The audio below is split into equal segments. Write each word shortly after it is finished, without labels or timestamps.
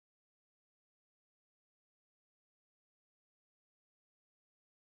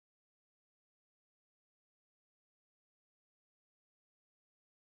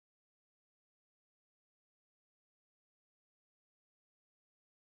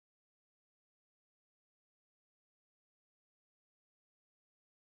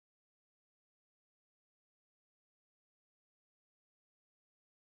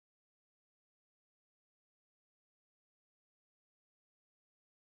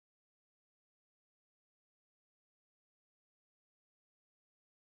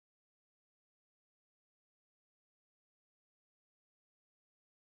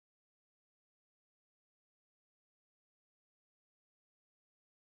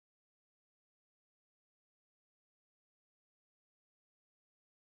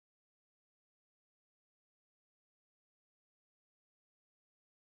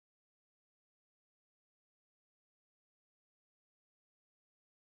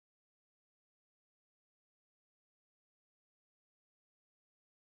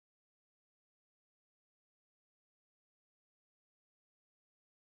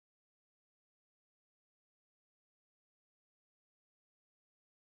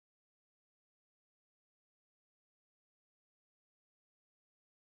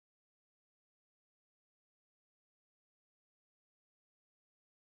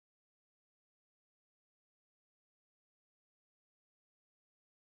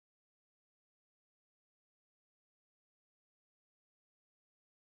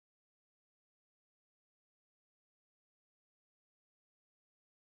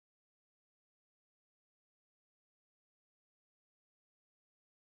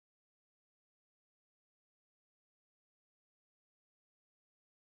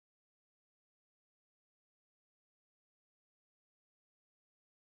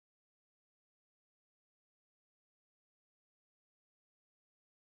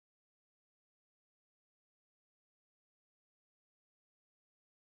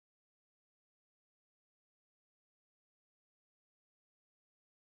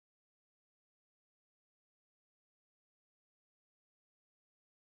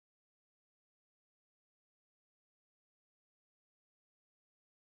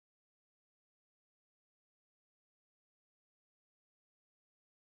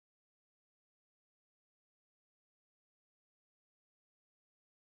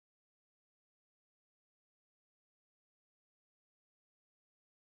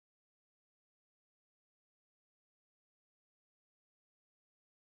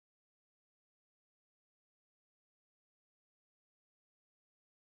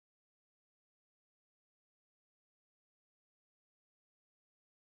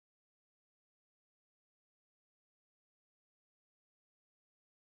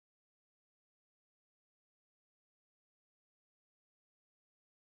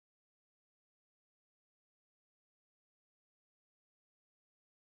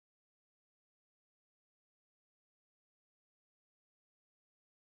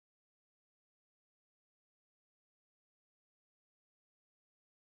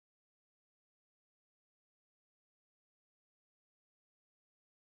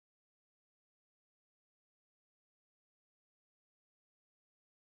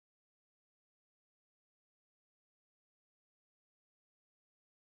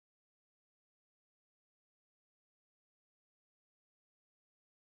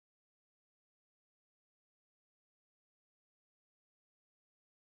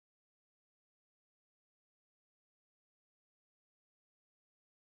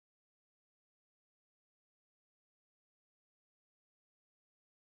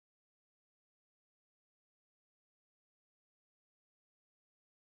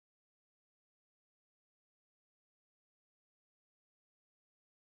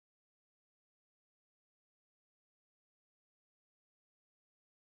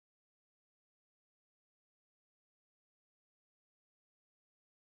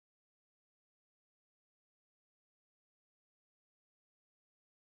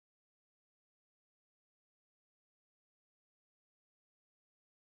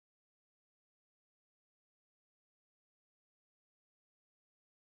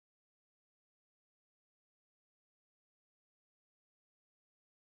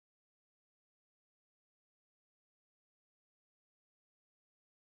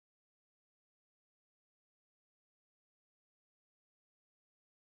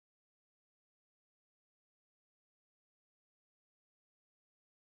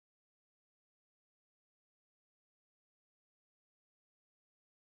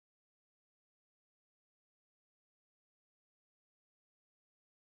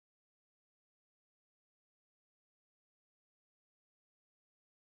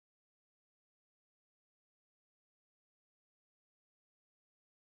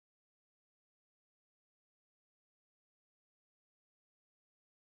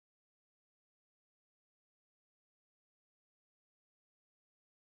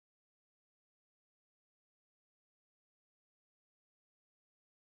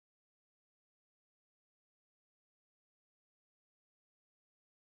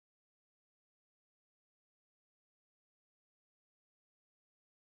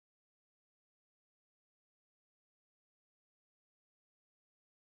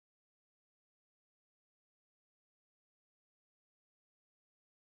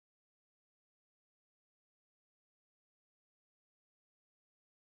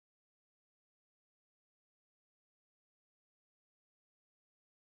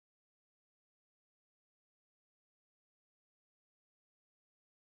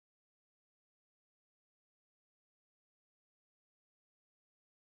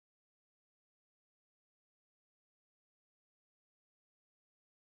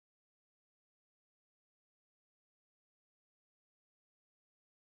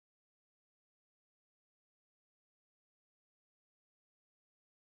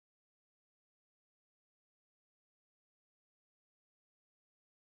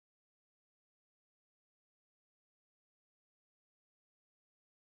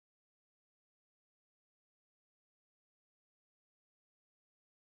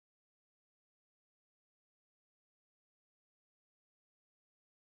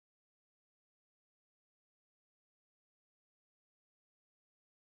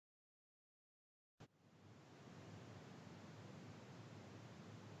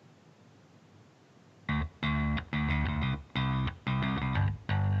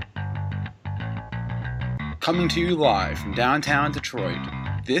Coming to you live from downtown Detroit,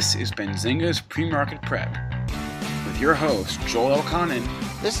 this is Benzinga's Pre-Market Prep with your host, Joel Elconin.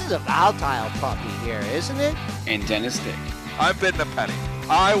 This is a volatile puppy here, isn't it? And Dennis Dick. I'm bidding a penny.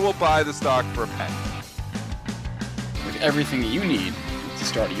 I will buy the stock for a penny. With everything you need to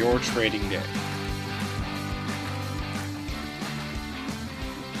start your trading day.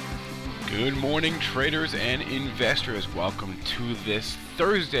 Good morning, traders and investors. Welcome to this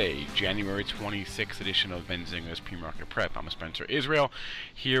Thursday, January 26th edition of Benzinga's Pre-Market Prep. I'm Spencer Israel,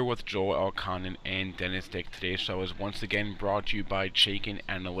 here with Joel Elconin and Dennis Dick. Today's show is once again brought to you by Chaikin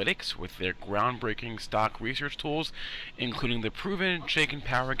Analytics with their groundbreaking stock research tools, including the proven Chaikin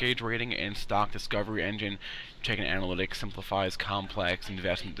Power Gauge rating and stock discovery engine. Chaikin Analytics simplifies complex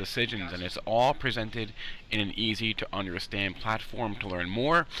investment decisions, and it's all presented in an easy-to-understand platform. To learn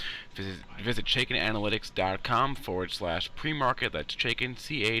more, visit chaikinanalytics.com/premarket. That's Chaikin,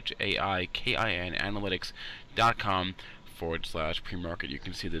 CHAIKIN, analytics.com/premarket. You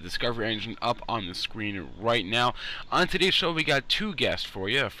can see the discovery engine up on the screen right now. On today's show, we got two guests for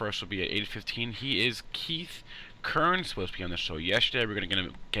you. First will be at 8:15. He is Keith Kern, supposed to be on the show yesterday. We're going to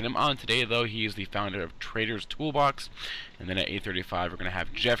get him on today, though. He is the founder of Trader's Toolbox. And then at 8:35, we're going to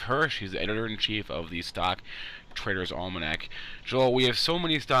have Jeff Hirsch. He's the editor-in-chief of the Stock Trader's Almanac. Joel, we have so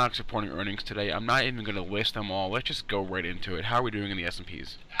many stocks reporting earnings today. I'm not even going to list them all. Let's just go right into it. How are we doing in the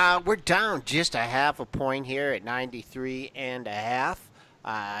S&Ps? We're down just a half a point here at 93.5.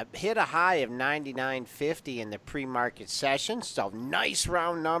 Hit a high of 99.50 in the pre-market session, so nice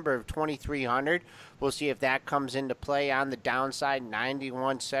round number of 2,300. We'll see if that comes into play on the downside.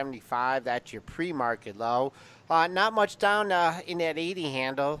 91.75, that's your pre-market low. Not much down in that 80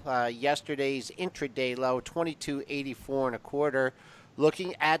 handle. Yesterday's intraday low, 22.84 and a quarter.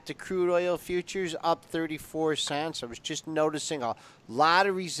 Looking at the crude oil futures, up 34 cents. I was just noticing a lot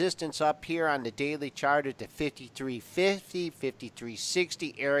of resistance up here on the daily chart at the 53.50,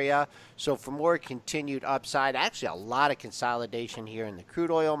 53.60 area. So for more continued upside, actually a lot of consolidation here in the crude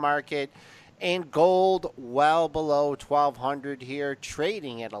oil market. And gold well below 1,200 here,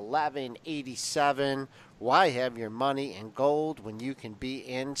 trading at 11.87. Why have your money in gold when you can be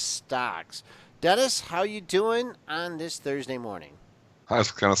in stocks? Dennis, how you doing on this Thursday morning? I was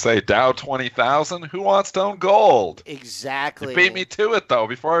going to say Dow 20,000. Who wants to own gold? Exactly. You beat me to it, though.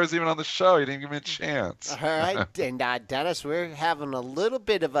 Before I was even on the show, you didn't give me a chance. All right. And Dennis, we're having a little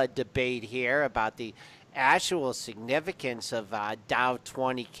bit of a debate here about the actual significance of Dow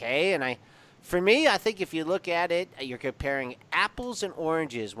 20K. And for me, I think if you look at it, you're comparing apples and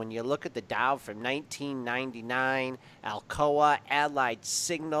oranges when you look at the Dow from 1999, Alcoa, Allied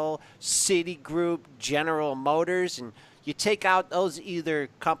Signal, Citigroup, General Motors, and you take out those either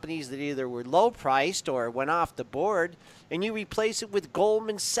companies that either were low-priced or went off the board, and you replace it with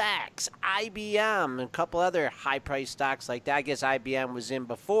Goldman Sachs, IBM, and a couple other high-priced stocks like that. I guess IBM was in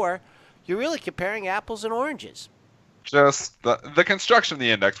before. You're really comparing apples and oranges. Just the construction of the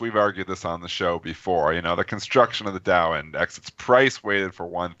index, we've argued this on the show before. You know, the construction of the Dow index, it's price weighted for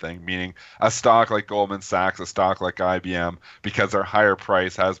one thing, meaning a stock like Goldman Sachs, a stock like IBM, because their higher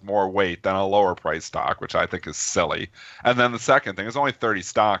price has more weight than a lower price stock, which I think is silly. And then the second thing, there's only 30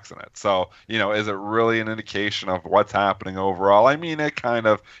 stocks in it. So, you know, is it really an indication of what's happening overall? I mean, it kind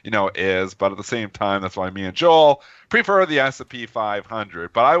of, you know, is, but at the same time, that's why me and Joel prefer the S&P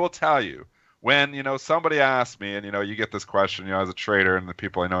 500. But I will tell you, when, you know, somebody asks me, and, you know, you get this question, you know, as a trader, and the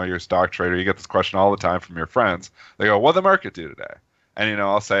people I know you're a stock trader, you get this question all the time from your friends. They go, what did the market do today? And, you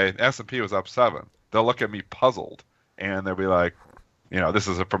know, I'll say, S&P was up 7. They'll look at me puzzled, and they'll be like, you know, this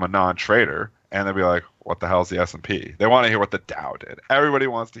is from a non-trader, and they'll be like, what the hell is the S&P? They want to hear what the Dow did. Everybody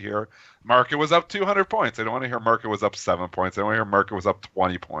wants to hear market was up 200 points. They don't want to hear market was up 7 points. They don't want to hear market was up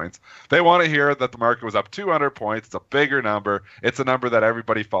 20 points. They want to hear that the market was up 200 points. It's a bigger number. It's a number that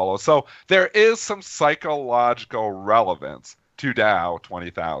everybody follows. So there is some psychological relevance to Dow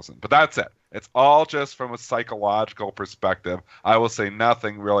 20,000, but that's it. It's all just from a psychological perspective. I will say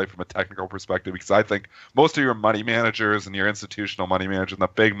nothing really from a technical perspective, because I think most of your money managers and your institutional money managers and the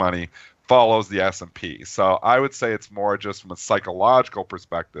big money follows the S&P. So I would say it's more just from a psychological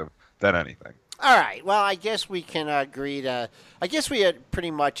perspective than anything. All right. Well, I guess we can agree to – I guess we had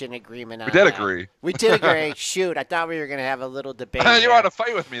pretty much an agreement on that. We did agree. We did agree. Shoot, I thought we were going to have a little debate. You want to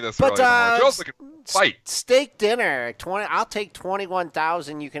fight with me this early in the morning. Joel's looking to fight. Steak dinner. I'll take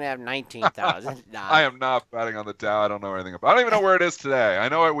 21,000. You can have 19,000. I am not betting on the Dow. I don't know anything about it. I don't even know where it is today. I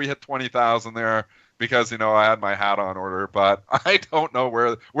know we hit 20,000 there because I had my hat on order, but I don't know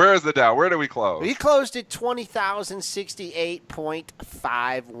where is the Dow? Where do we close? We closed at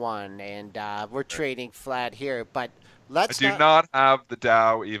 20,068.51, and we're trading flat here. But I do not have the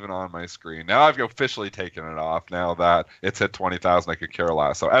Dow even on my screen. Now I've officially taken it off. Now that it's hit 20,000, I could care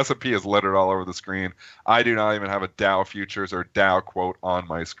less. So S&P is littered all over the screen. I do not even have a Dow futures or Dow quote on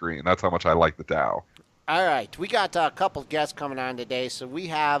my screen. That's how much I like the Dow. All right, we got a couple guests coming on today, so we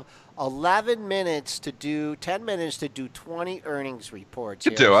have 11 minutes to do, 10 minutes to do 20 earnings reports.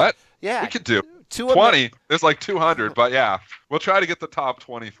 You could do it. Yeah. We could do 20. There's like 200, but yeah, we'll try to get the top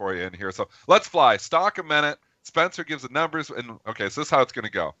 20 for you in here. So let's fly. Stock a minute. Spencer gives the numbers, and okay, so this is how it's going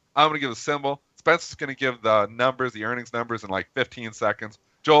to go. I'm going to give a symbol. Spencer's going to give the numbers, the earnings numbers, in like 15 seconds.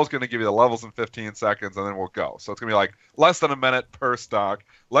 Joel's going to give you the levels in 15 seconds, and then we'll go. So it's going to be like less than a minute per stock.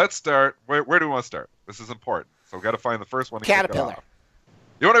 Let's start. Where do we want to start? This is important. So we've got to find the first one. Caterpillar.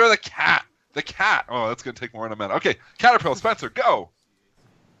 You want to go to the cat? The cat. Oh, that's going to take more than a minute. Okay, Caterpillar. Spencer, go.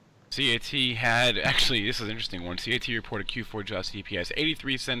 CAT had, actually, this is an interesting one. CAT reported Q4 adjusted EPS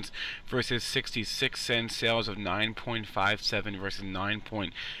 83 cents versus 66 cents. Sales of 9.57 versus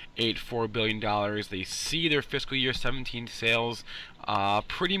 9.84 billion dollars. They see their fiscal year 17 sales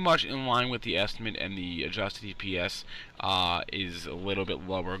pretty much in line with the estimate, and the adjusted EPS is a little bit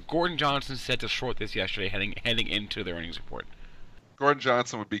lower. Gordon Johnson said to short this yesterday, heading into the earnings report. Gordon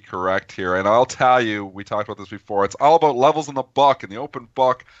Johnson would be correct here, and I'll tell you, we talked about this before. It's all about levels in the book, in the open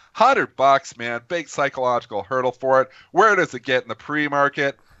book. $100, man, big psychological hurdle for it. Where does it get in the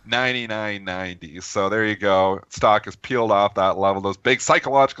pre-market? 99.90. So there you go. Stock is peeled off that level. Those big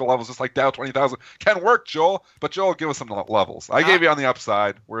psychological levels, just like Dow 20,000, can work, Joel. But Joel, give us some levels. I gave you on the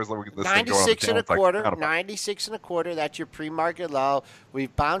upside. Where's this thing going on the 96 and a quarter. Like, 96 and a quarter. That's your pre-market low.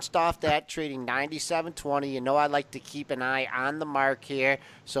 We've bounced off that, trading 97.20. You know I like to keep an eye on the mark here.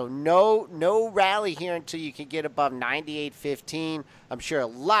 So no rally here until you can get above 98.15. I'm sure a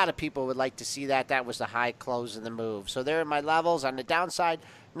lot of people would like to see that. That was the high close in the move. So there are my levels. On the downside,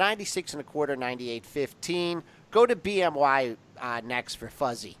 96 and a quarter, 98.15. Go to BMY next for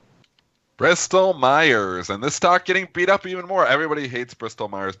Fuzzy. Bristol Myers, and this stock getting beat up even more. Everybody hates Bristol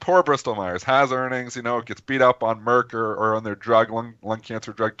Myers. Poor Bristol Myers has earnings. It gets beat up on Merck or on their drug, lung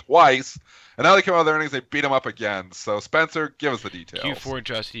cancer drug twice. And now they come out with earnings, they beat them up again. So, Spencer, give us the details. Q4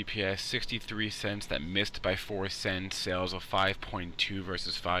 adjusted EPS, 63 cents. That missed by 4 cents. Sales of 5.2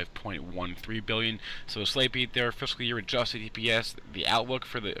 versus 5.13 billion. So a slight beat there. Fiscal year adjusted EPS, the outlook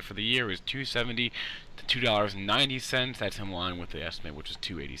for the year is $2.70 to $2.90. That's in line with the estimate, which is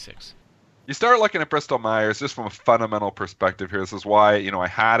 $2.86. You start looking at Bristol Myers just from a fundamental perspective here. This is why, I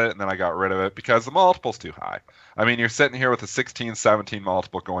had it and then I got rid of it, because the multiple's too high. I mean, you're sitting here with a 16, 17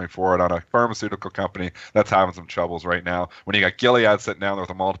 multiple going forward on a pharmaceutical company that's having some troubles right now, when you got Gilead sitting down there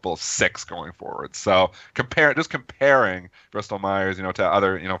with a multiple of 6 going forward. So comparing Bristol Myers, to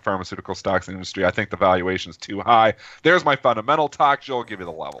other, pharmaceutical stocks in the industry, I think the valuation is too high. There's my fundamental talk. Joel will give you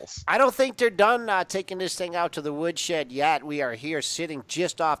the levels. I don't think they're done taking this thing out to the woodshed yet. We are here sitting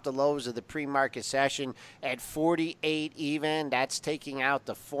just off the lows of the pre-market session at 48 even. That's taking out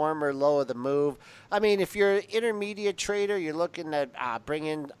the former low of the move. I mean, if you're an intermediate trader, you're looking at bring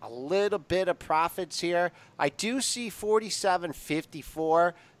in a little bit of profits here. I do see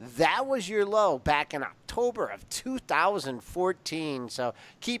 47.54. That was your low back in October of 2014. So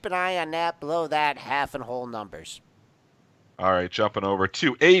keep an eye on that. Below that, half and whole numbers. All right, jumping over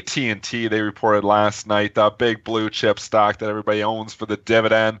to AT&T. They reported last night, the big blue chip stock that everybody owns for the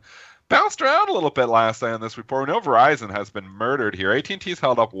dividend. Bounced around a little bit last night on this report. We know Verizon has been murdered here. AT&T's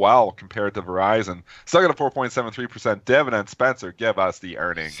held up well compared to Verizon. Still got a 4.73% dividend. Spencer, give us the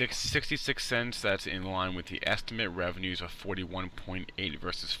earnings. 66 cents. That's in line with the estimate. Revenues of 41.8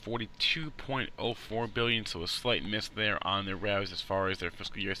 versus 42.04 billion. So a slight miss there on their revs as far as their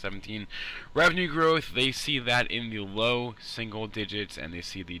fiscal year 17 revenue growth. They see that in the low single digits, and they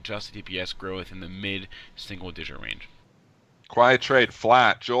see the adjusted EPS growth in the mid single digit range. Quiet trade,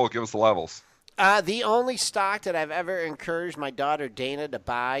 flat. Joel, give us the levels. The only stock that I've ever encouraged my daughter Dana to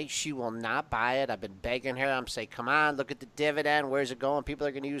buy, she will not buy it. I've been begging her. I'm saying, come on, look at the dividend. Where's it going? People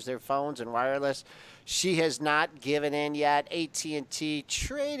are going to use their phones and wireless. She has not given in yet. AT&T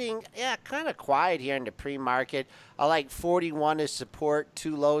trading, kind of quiet here in the pre-market. I like 41 as support,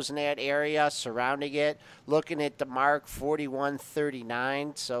 2 lows in that area surrounding it. Looking at the mark,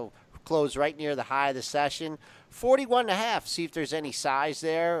 41.39, so close right near the high of the session. 41.5, see if there's any size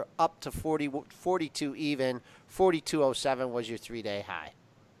there, up to 42 even. 42.07 was your 3-day high.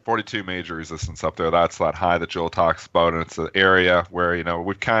 42 major resistance up there. That's that high that Joel talks about, and it's an area where,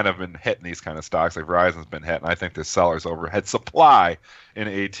 we've kind of been hitting these kind of stocks. Like Verizon's been hit, and I think there's sellers overhead supply in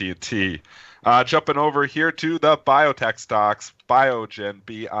AT&T. Jumping over here to the biotech stocks. Biogen,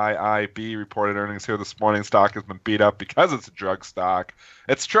 BIIB, reported earnings here this morning. Stock has been beat up because it's a drug stock.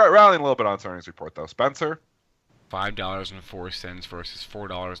 It's rallying a little bit on its earnings report, though. Spencer? $5.04 versus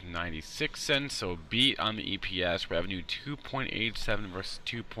 $4.96, so beat on the EPS. Revenue 2.87 versus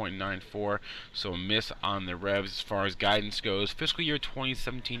 2.94, so miss on the revs as far as guidance goes. Fiscal year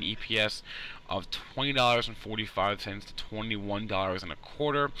 2017 EPS of $20.45 to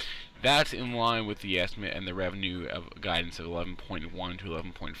 $21.25. That's in line with the estimate, and the revenue of guidance of 11.1 to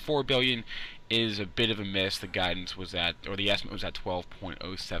 11.4 billion is a bit of a miss. The guidance was at, or the estimate was at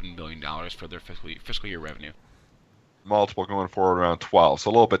 $12.07 billion for their fiscal year revenue. Multiple going forward around 12, so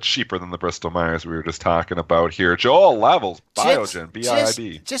a little bit cheaper than the Bristol Myers we were just talking about here. Joel Levels, Biogen,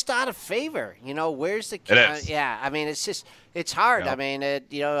 BIIB. Just out of favor. Where's the... It is. Yeah, I mean, it's hard. Yep. I mean,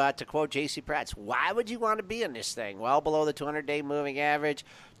 to quote J.C. Pratt's, why would you want to be in this thing? Well below the 200-day moving average.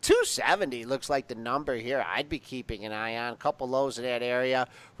 270 looks like the number here I'd be keeping an eye on. A couple lows in that area.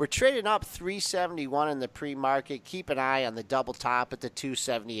 We're trading up 371 in the pre-market. Keep an eye on the double top at the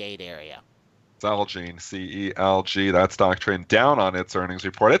 278 area. Celgene, CELG, that stock trading down on its earnings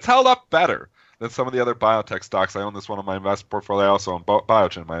report. It's held up better than some of the other biotech stocks. I own this one in my investment portfolio. I also own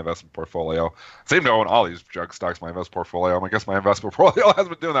Biogen in my investment portfolio. Seem to own all these drug stocks in my investment portfolio. I guess my investment portfolio hasn't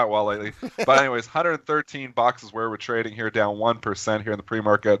been doing that well lately. But anyways, $113 is where we're trading here, down 1% here in the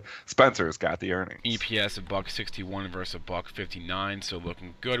pre-market. Spencer's got the earnings. EPS $1.61 versus $1.59, so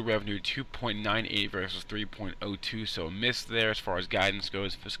looking good. Revenue 2.98 versus 3.02, so a miss there as far as guidance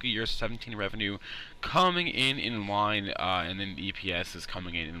goes. Fiscal year 17 revenue coming in line, and then the EPS is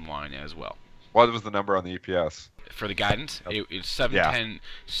coming in line as well. What was the number on the EPS? For the guidance, it's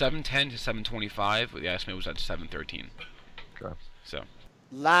 710 to 725. The estimate was at 713. Okay. So. A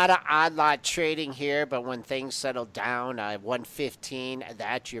lot of odd lot trading here, but when things settle down, 115,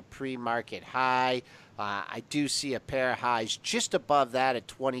 that's your pre-market high. I do see a pair of highs just above that at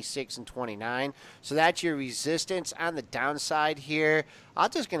 26 and 29. So that's your resistance on the downside here.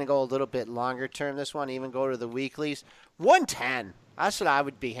 I'm just going to go a little bit longer term this one, even go to the weeklies. 110. That's what I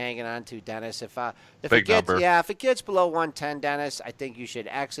would be hanging on to, Dennis. If Big number. if it gets below 110, Dennis, I think you should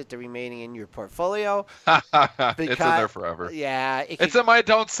exit the remaining in your portfolio. It's in there forever. Yeah, it's in my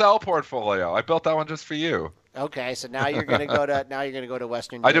don't sell portfolio. I built that one just for you. Okay, so now you're gonna go to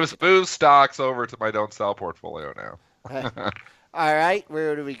Western. I just moved stocks over to my don't sell portfolio now. All right,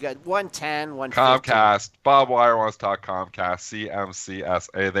 where do we go? 110, 115. Comcast. Bob Wire wants to talk Comcast.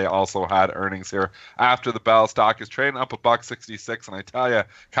 CMCSA. They also had earnings here after the bell. Stock is trading up $1.66, and I tell you,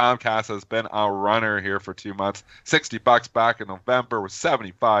 Comcast has been a runner here for 2 months. $60 back in November with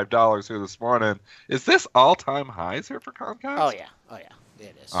 $75 here this morning. Is this all-time highs here for Comcast? Oh yeah,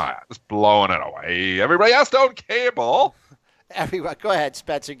 it is. All right, just blowing it away. Everybody else own cable. Everyone, go ahead,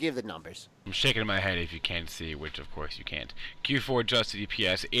 Spencer. Give the numbers. I'm shaking my head if you can't see, which of course you can't. Q4 adjusted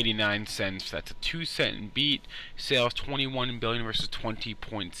EPS 89 cents. That's a 2-cent beat. Sales 21 billion versus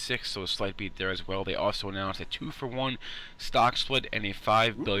 20.6, so a slight beat there as well. They also announced a 2-for-1 stock split and a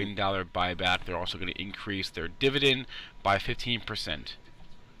 $5 billion buyback. They're also going to increase their dividend by 15%.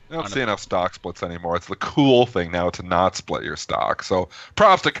 I don't see enough stock splits anymore. It's the cool thing now to not split your stock. So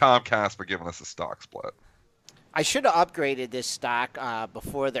props to Comcast for giving us a stock split. I should have upgraded this stock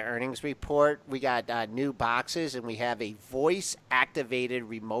before the earnings report. We got new boxes, and we have a voice-activated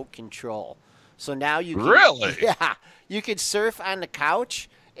remote control. So now you can, really? Yeah, you can surf on the couch,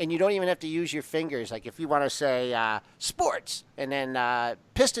 and you don't even have to use your fingers. Like if you want to say sports and then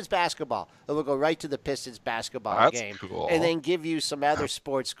Pistons basketball, it will go right to the Pistons basketball game. That's cool. And then give you some other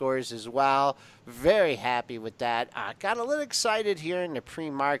sports scores as well. Very happy with that. Got a little excited here in the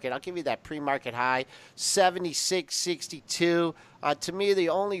pre-market. I'll give you that pre-market high, 76.62. To me, the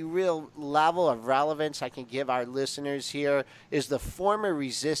only real level of relevance I can give our listeners here is the former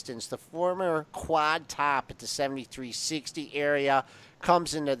resistance, the former quad top at the 73.60 area.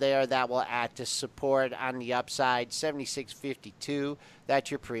 Comes into there, that will act as support on the upside. 76.52, that's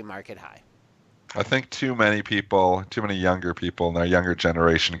your pre-market high. I think too many younger people in our younger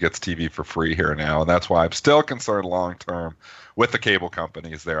generation gets TV for free here now, and that's why I'm still concerned long term with the cable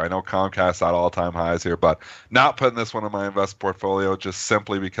companies there. I know Comcast at all-time highs here, but not putting this one in my investment portfolio just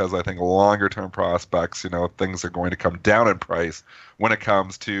simply because I think longer-term prospects, things are going to come down in price when it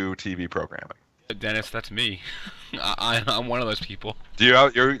comes to TV programming. Dennis, that's me. I'm one of those people.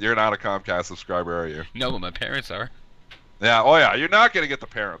 You're not a Comcast subscriber, are you? No, but my parents are. Yeah, oh yeah, you're not going to get the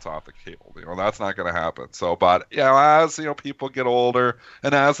parents off the cable. That's not going to happen. So, but as people get older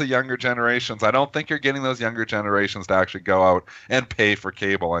and as the younger generations, I don't think you're getting those younger generations to actually go out and pay for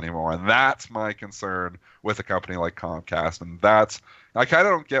cable anymore. And that's my concern with a company like Comcast. And I kind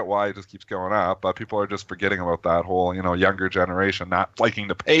of don't get why it just keeps going up, but people are just forgetting about that whole, younger generation not liking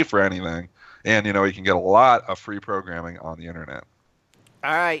to pay for anything. And, you can get a lot of free programming on the internet.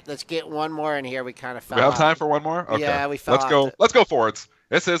 All right, let's get one more in here. We kind of fell We have off. time for one more? Okay. Yeah, we fell Let's off go. Let's go forwards.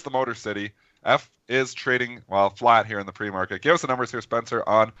 This is the Motor City. F is trading, flat here in the pre-market. Give us the numbers here, Spencer,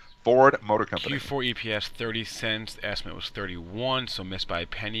 on Ford Motor Company. Q4 EPS 30 cents. The estimate was 31, so missed by a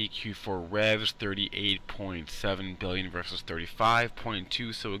penny. Q4 revs 38.7 billion versus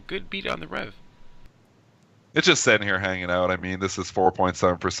 35.2, so a good beat on the rev. It's just sitting here hanging out. I mean, this is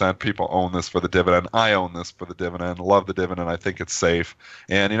 4.7%. People own this for the dividend. I own this for the dividend. Love the dividend. I think it's safe.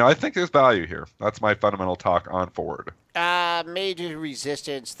 And, I think there's value here. That's my fundamental talk on Ford. Major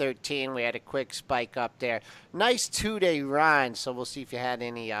resistance 13. We had a quick spike up there. Nice 2-day run, so we'll see if you had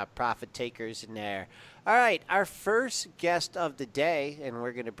any profit takers in there. All right, our first guest of the day, and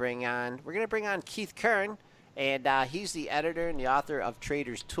we're going to bring on Keith Kern, and he's the editor and the author of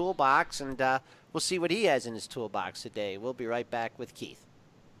Trader's Toolbox, and we'll see what he has in his toolbox today. We'll be right back with Keith.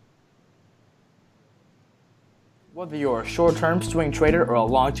 Whether you're a short-term swing trader or a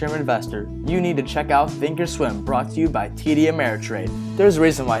long-term investor, you need to check out Thinkorswim, brought to you by TD Ameritrade. There's a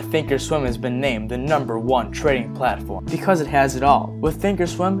reason why Thinkorswim has been named the #1 trading platform, because it has it all. With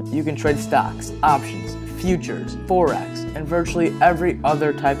Thinkorswim, you can trade stocks, options, futures, forex, and virtually every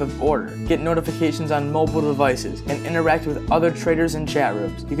other type of order. Get notifications on mobile devices and interact with other traders in chat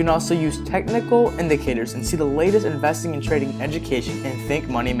rooms. You can also use technical indicators and see the latest investing and trading education in Think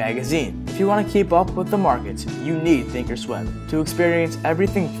Money magazine. If you want to keep up with the markets, you need Thinkorswim. To experience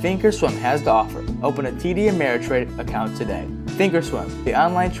everything Thinkorswim has to offer, open a TD Ameritrade account today. Thinkorswim, the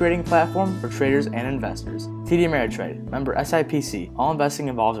online trading platform for traders and investors. TD Ameritrade, member SIPC. All investing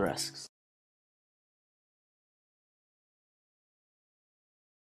involves risks.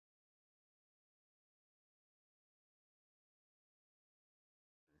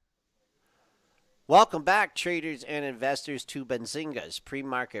 Welcome back, traders and investors, to Benzinga's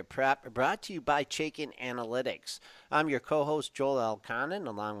Pre-Market Prep, brought to you by Chaikin Analytics. I'm your co-host, Joel Elconin,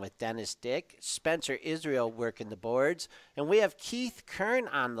 along with Dennis Dick, Spencer Israel working the boards, and we have Keith Kern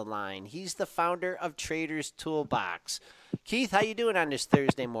on the line. He's the founder of Trader's Toolbox. Keith, how you doing on this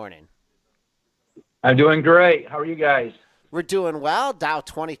Thursday morning? I'm doing great. How are you guys? We're doing well. Dow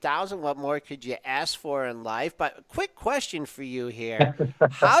 20,000. What more could you ask for in life? But quick question for you here: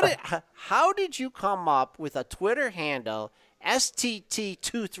 How did you come up with a Twitter handle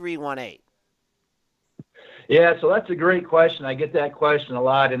STT2318? Yeah, so that's a great question. I get that question a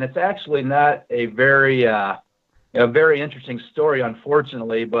lot, and it's actually not a very interesting story,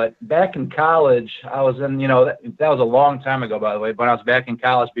 unfortunately. But back in college, I was in, that was a long time ago, by the way. But I was back in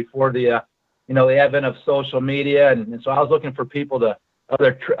college before the the advent of social media, and so I was looking for people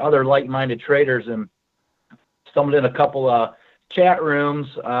other like-minded traders, and stumbled in a couple chat rooms,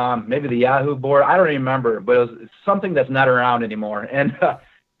 maybe the Yahoo board. I don't even remember, but it was something that's not around anymore. And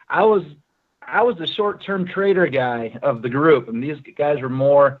I was the short-term trader guy of the group, and these guys were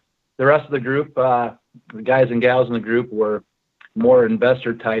more. The rest of the group, the guys and gals in the group, were more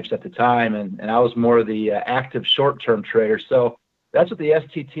investor types at the time, and I was more the active short-term trader. So that's what the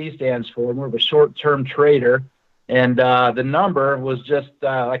STT stands for. More of a short-term trader. And the number was just,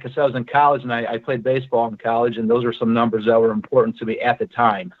 like I said, I was in college, and I played baseball in college, and those are some numbers that were important to me at the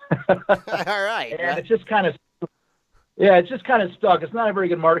time. All right. And it's just kind of stuck. It's not a very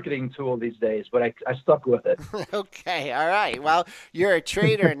good marketing tool these days, but I stuck with it. Okay, all right. Well, you're a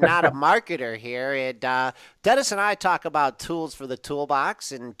trader, not a marketer here. And Dennis and I talk about tools for the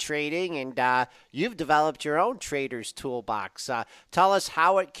toolbox and trading, and you've developed your own Trader's Toolbox. Tell us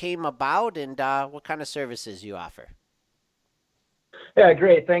how it came about and what kind of services you offer. Yeah,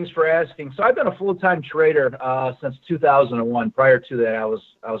 great. Thanks for asking. So I've been a full-time trader since 2001. Prior to that, I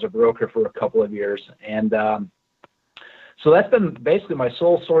was a broker for a couple of years, and so that's been basically my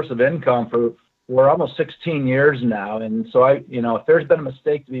sole source of income for almost 16 years now. And so if there's been a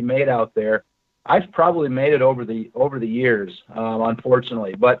mistake to be made out there, I've probably made it over the years,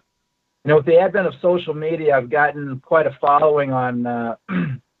 unfortunately. But with the advent of social media, I've gotten quite a following on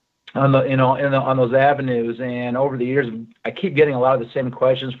on those avenues. And over the years, I keep getting a lot of the same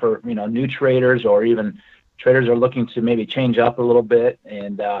questions for new traders, or even traders are looking to maybe change up a little bit.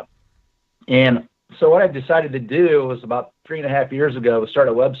 And so what I decided to do was, about 3.5 years ago, start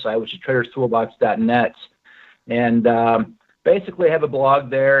a website, which is traderstoolbox.net. And basically have a blog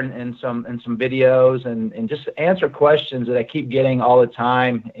there and some videos and just answer questions that I keep getting all the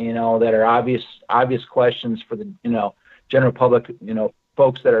time, that are obvious questions for the, general public,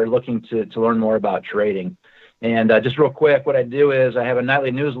 folks that are looking to learn more about trading. And just real quick, what I do is I have a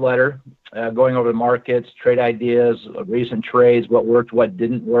nightly newsletter going over the markets, trade ideas, recent trades, what worked, what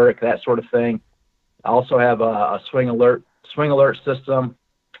didn't work, that sort of thing. I also have a swing alert system,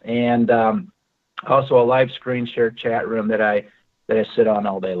 and also a live screen share chat room that I sit on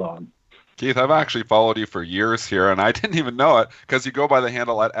all day long. Keith, I've actually followed you for years here, and I didn't even know it because you go by the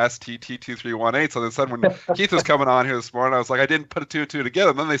handle at STT2318. So they said when Keith was coming on here this morning, I was like, I didn't put a 2 and 2 together.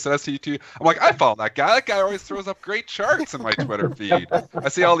 And then they said STT2. I'm like, I follow that guy. That guy always throws up great charts in my Twitter feed. I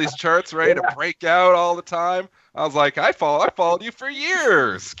see all these charts ready to break out all the time. I was like, I followed you for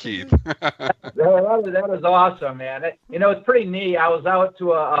years, Keith. That was awesome, man. It's pretty neat. I was out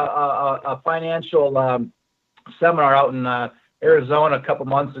to a financial seminar out in Arizona a couple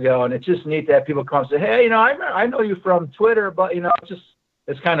months ago, and it's just neat that people come and say, hey, I know you from Twitter, but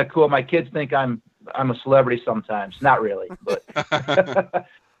it's kind of cool. My kids think I'm a celebrity sometimes. Not really, but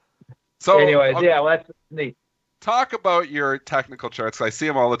so anyways, okay. Yeah, well, that's neat. Talk about your technical charts. I see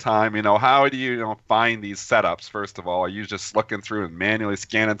them all the time. How do you find these setups? First of all, are you just looking through and manually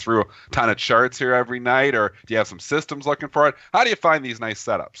scanning through a ton of charts here every night, or do you have some systems looking for it? How do you find these nice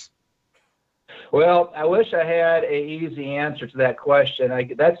setups? Well, I wish I had an easy answer to that question.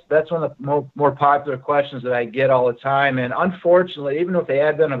 That's one of the more popular questions that I get all the time. And unfortunately, even with the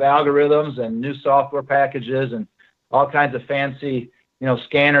advent of algorithms and new software packages and all kinds of fancy,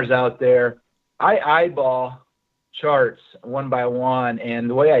 scanners out there, I eyeball charts one by one. And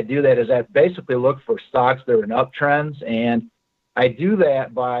the way I do that is I basically look for stocks that are in uptrends. And I do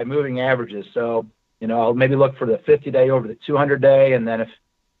that by moving averages. So, I'll maybe look for the 50-day over the 200-day, and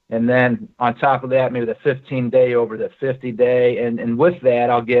then on top of that, maybe the 15-day over the 50-day. And with that,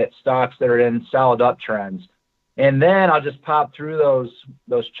 I'll get stocks that are in solid uptrends. And then I'll just pop through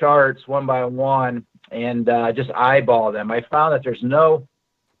those charts one by one and just eyeball them. I found that there's no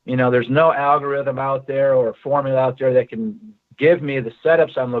algorithm out there or formula out there that can give me the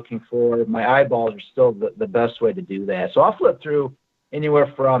setups I'm looking for. My eyeballs are still the best way to do that. So I'll flip through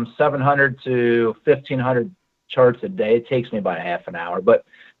anywhere from 700 to 1,500 charts a day. It takes me about a half an hour, but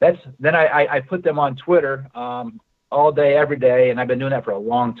then I put them on Twitter all day, every day, and I've been doing that for a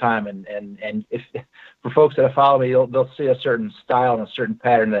long time. And if for folks that follow me, they'll see a certain style and a certain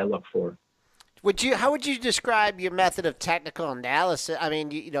pattern that I look for. How would you describe your method of technical analysis? I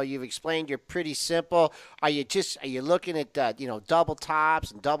mean, you've explained you're pretty simple. Are you looking at double tops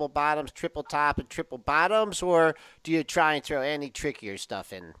and double bottoms, triple top and triple bottoms, or do you try and throw any trickier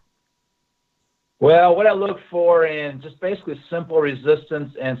stuff in? Well, what I look for in just basically simple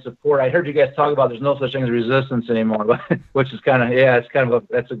resistance and support. I heard you guys talk about there's no such thing as resistance anymore, which is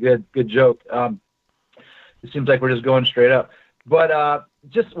that's a good joke. It seems like we're just going straight up. But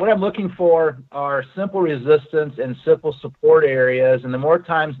just what I'm looking for are simple resistance and simple support areas. And the more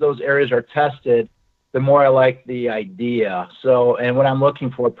times those areas are tested, the more I like the idea. So, and what I'm looking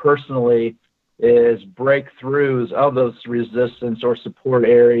for personally is breakthroughs of those resistance or support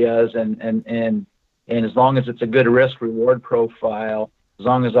areas, and as long as it's a good risk reward profile, as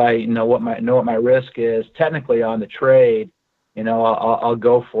long as I know what my risk is technically on the trade, I'll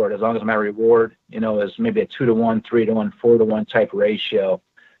go for it as long as my reward, is maybe a 2-to-1, 3-to-1, 4-to-1 type ratio.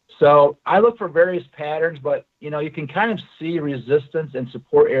 So I look for various patterns, but you can kind of see resistance and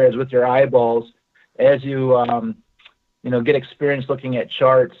support areas with your eyeballs as you get experience looking at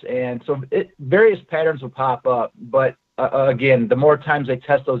charts. And so various patterns will pop up, but again, the more times they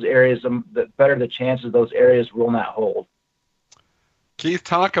test those areas, the better the chances those areas will not hold. Keith,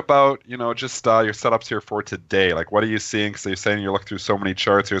 talk about, just your setups here for today. Like, what are you seeing? So you're saying you look through so many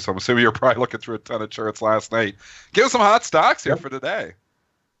charts here, so I'm assuming you're probably looking through a ton of charts last night. Give us some hot stocks here for today.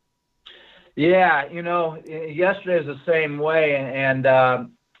 Yeah, yesterday was the same way, and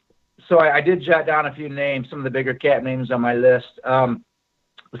so I did jot down a few names, some of the bigger cap names on my list.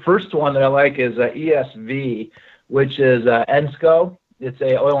 The first one that I like is ESV, which is ENSCO. It's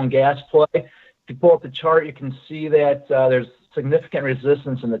a oil and gas play. If you pull up the chart, you can see that there's significant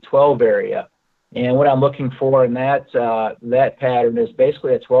resistance in the 12 area. And what I'm looking for in that pattern is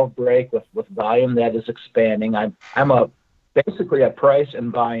basically a 12 break with volume that is expanding. I'm basically a price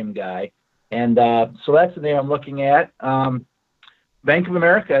and volume guy. And so that's the name I'm looking at. Bank of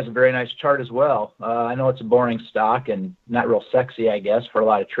America has a very nice chart as well. I know it's a boring stock and not real sexy, I guess, for a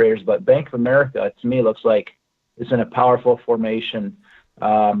lot of traders, but Bank of America, to me, looks like it's in a powerful formation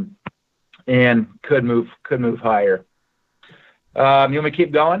and could move higher. You want me to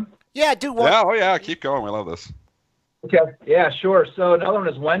keep going? Yeah, do one. Yeah, keep going. We love this. Okay. Yeah, sure. So another one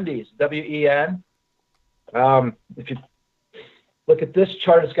is Wendy's, WEN. If you look at this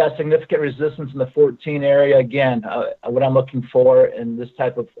chart, it's got significant resistance in the 14 area. Again, what I'm looking for in this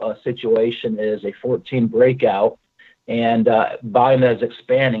type of situation is a 14 breakout and volume that is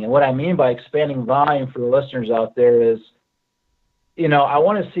expanding. And what I mean by expanding volume for the listeners out there is, I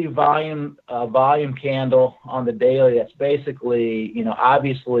want to see volume candle on the daily that's basically,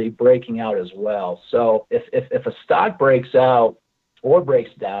 obviously breaking out as well. So if a stock breaks out or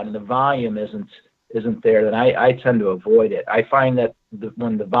breaks down and the volume isn't there, then I tend to avoid it. I find that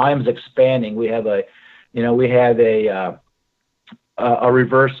when the volume is expanding, we have a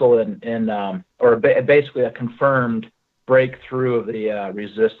reversal or basically a confirmed breakthrough of the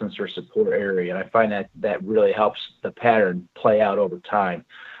resistance or support area. And I find that really helps the pattern play out over time.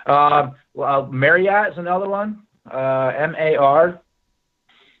 Marriott is another one, MAR.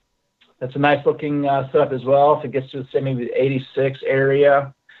 That's a nice looking setup as well. If it gets to say maybe the 86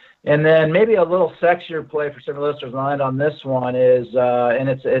 area. And then maybe a little sexier play for some listeners land on this one is, and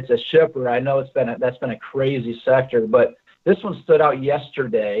it's a shipper. I know that's been a crazy sector, but this one stood out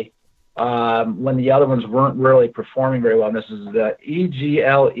yesterday when the other ones weren't really performing very well. And this is the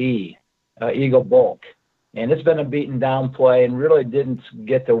EGLE, Eagle Bulk. And it's been a beaten down play and really didn't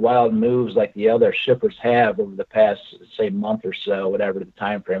get the wild moves like the other shippers have over the past, say, month or so, whatever the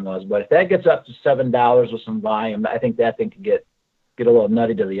time frame was. But if that gets up to $7 with some volume, I think that thing could get a little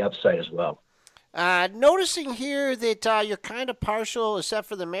nutty to the upside as well. Noticing here that you're kind of partial, except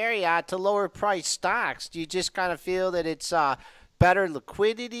for the Marriott, to lower price stocks. Do you just kind of feel that it's better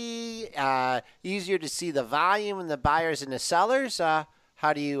liquidity, easier to see the volume in the buyers and the sellers?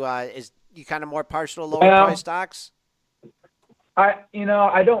 How do you is you kind of more partial to lower price stocks? I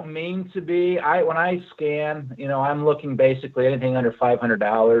don't mean to be. When I scan, I'm looking basically anything under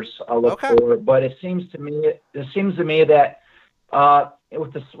 $500. I'll look for. But it seems to me that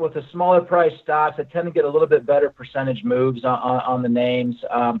with the smaller price stocks, I tend to get a little bit better percentage moves on the names.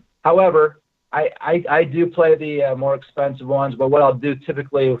 However, I do play the more expensive ones, but what I'll do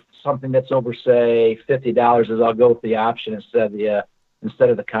typically with something that's over, say, $50 is I'll go with the option instead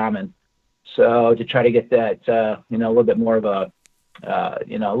of the common. So to try to get that, a little bit more of a, a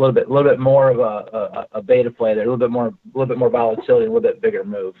little bit more of a beta play there, a little bit more volatility, a little bit bigger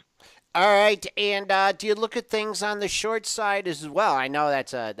move. All right, and do you look at things on the short side as well? I know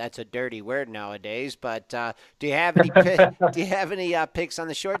that's a dirty word nowadays, but do you have any picks on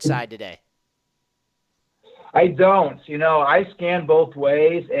the short side today? I don't. I scan both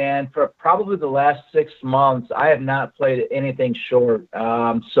ways, and for probably the last 6 months, I have not played anything short.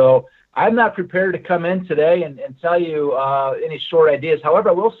 So I'm not prepared to come in today and tell you any short ideas. However,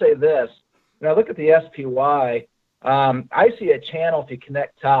 I will say this. When I look at the SPY, I see a channel if you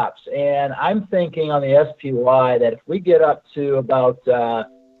connect tops, and I'm thinking on the SPY that if we get up to about, the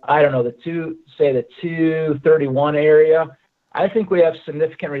 231 area, I think we have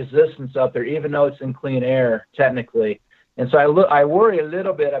significant resistance up there, even though it's in clean air technically. And so I worry a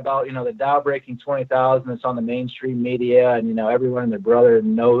little bit about, the Dow breaking 20,000. It's on the mainstream media, and, everyone and their brother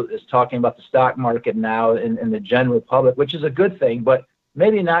is talking about the stock market now in the general public, which is a good thing, but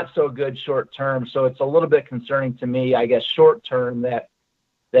maybe not so good short term. So it's a little bit concerning to me, I guess, short term that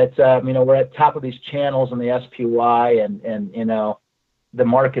we're at top of these channels in the SPY and the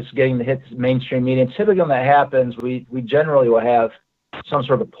market's getting to hit mainstream media. And typically when that happens, we generally will have some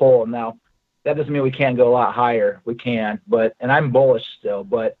sort of pull. Now, that doesn't mean we can't go a lot higher. We can, and I'm bullish still,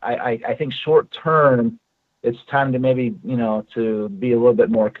 but I think short term, it's time to maybe, to be a little bit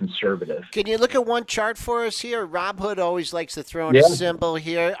more conservative. Can you look at one chart for us here? Rob Hood always likes to throw in a symbol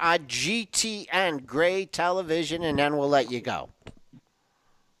here. GTN, Gray Television, and then we'll let you go.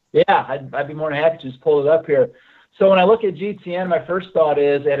 Yeah, I'd be more than happy to just pull it up here. So when I look at GTN, my first thought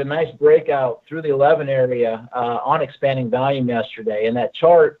is it had a nice breakout through the 11 area on expanding volume yesterday. And that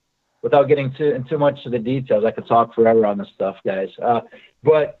chart, without getting too much to the details, I could talk forever on this stuff, guys.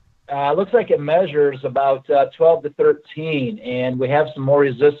 But it looks like it measures about 12 to 13, and we have some more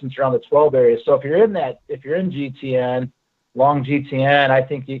resistance around the 12 area. So if you're in GTN, long GTN, I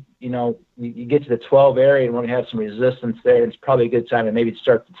think you get to the 12 area and we're going to have some resistance there. It's probably a good time to maybe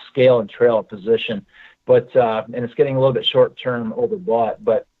start to scale and trail a position. But and it's getting a little bit short term overbought,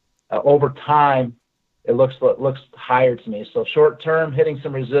 but over time it looks higher to me. So short term hitting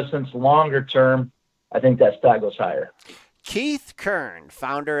some resistance, longer term, I think that stock goes higher. Keith Kern,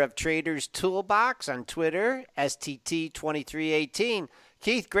 founder of Traders Toolbox on Twitter, STT2318.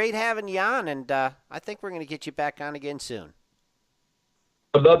 Keith, great having you on, and I think we're going to get you back on again soon.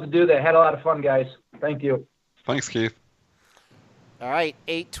 I'd love to do that. Had a lot of fun, guys. Thank you. Thanks, Keith. All right,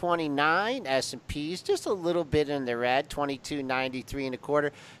 829 S&P's just a little bit in the red, 22.93 and a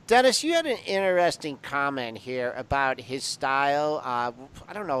quarter. Dennis, you had an interesting comment here about his style. I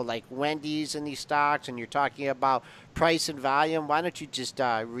don't know, like Wendy's in these stocks, and you're talking about price and volume. Why don't you just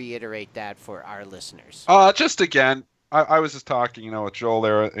reiterate that for our listeners? Just again, I was just talking, with Joel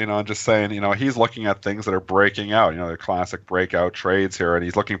there, and just saying, he's looking at things that are breaking out, the classic breakout trades here, and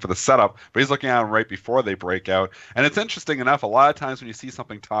he's looking for the setup, but he's looking at them right before they break out. And it's interesting enough, a lot of times when you see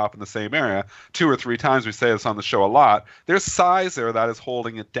something top in the same area, 2 or 3 times, we say this on the show a lot, there's size there that is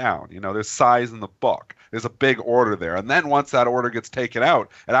holding it down. There's size in the book. There's a big order there. And then once that order gets taken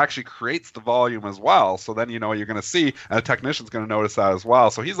out, it actually creates the volume as well. So then you know what you're going to see, and a technician's going to notice that as well.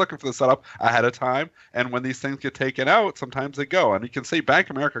 So he's looking for the setup ahead of time. And when these things get taken out, sometimes they go. And you can see Bank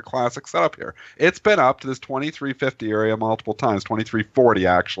of America classic setup here. It's been up to this 2350 area multiple times, 2340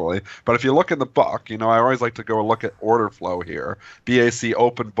 actually. But if you look in the book, I always like to go look at order flow here. BAC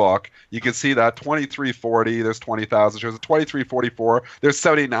open book. You can see that 2340, there's 20,000 shares. At 2344, there's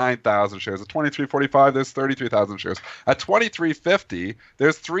 79,000 shares. At 2345, there's 33,000 shares. At 2350,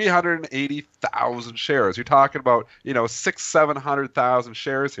 there's 380,000 shares. You're talking about, 700,000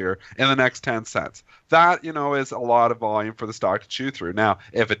 shares here in the next 10 cents. That, is a lot of volume for the stock to chew through. Now,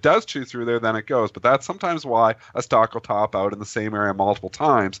 if it does chew through there, then it goes. But that's sometimes why a stock will top out in the same area multiple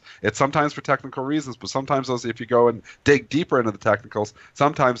times. It's sometimes for technical reasons, but sometimes those, if you go and dig deeper into the technicals,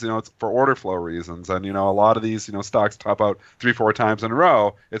 sometimes, it's for order flow reasons. And, a lot of these, stocks top out 3-4 times in a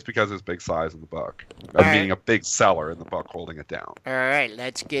row. It's because there's big size in the book. Meaning a big seller in the book holding it down. All right,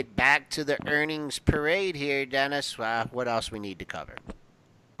 let's get back to the earnings parade here, Dennis. What else we need to cover?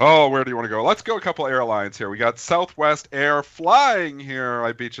 Oh, where do you want to go? Let's go a couple airlines here. We got Southwest Air flying here.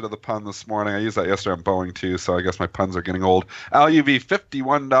 I beat you to the pun this morning. I used that yesterday on Boeing too, so I guess my puns are getting old. LUV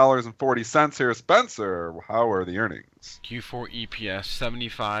 $51.40 here. Spencer, how are the earnings? Q4 EPS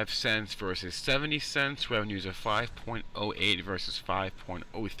 75 cents versus 70 cents. Revenues of 5.08 versus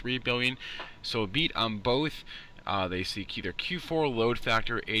 5.03 billion. So a beat on both. They see their Q4 load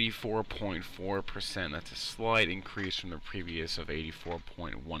factor 84.4%. That's a slight increase from the previous of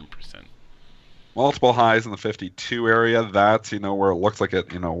 84.1%. Multiple highs in the 52 area. That's, where it looks like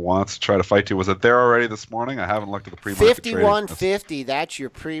it, wants to try to fight to. Was it there already this morning? I haven't looked at the pre-market 51.50. That's your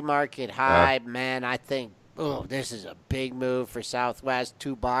pre-market high. Yeah. Man, I think, this is a big move for Southwest.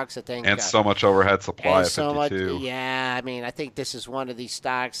 $2, I think. And so much overhead supply at 52. Yeah, I mean, I think this is one of these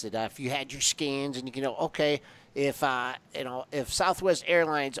stocks that if you had your scans and you okay, if Southwest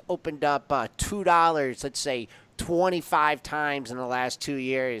Airlines opened up $2, let's say 25 times in the last 2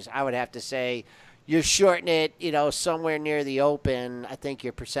 years, I would have to say you're shorting it, somewhere near the open. I think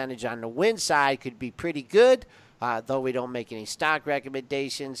your percentage on the win side could be pretty good, though we don't make any stock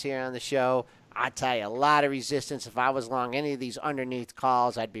recommendations here on the show. I tell you, a lot of resistance. If I was long any of these underneath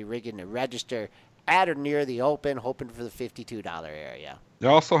calls, I'd be rigging the register at or near the open, hoping for the $52 area. You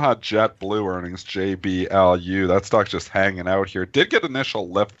also had JetBlue earnings, JBLU. That stock's just hanging out here. Did get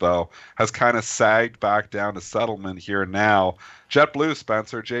initial lift, though. Has kind of sagged back down to settlement here now. JetBlue,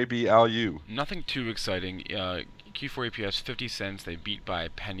 Spencer, JBLU. Nothing too exciting. Q4 EPS 50 cents. They beat by a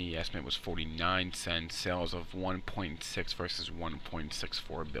penny. Estimate was 49 cents. Sales of 1.6 versus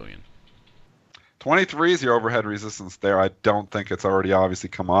 1.64 billion. 23 is your overhead resistance there. I don't think it's already obviously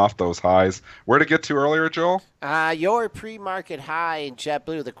come off those highs. Where to get to earlier, Joel? Your pre-market high in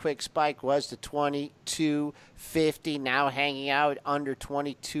JetBlue, the quick spike was to $22.50, now hanging out under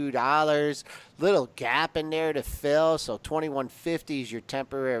 $22. Little gap in there to fill, so $21.50 is your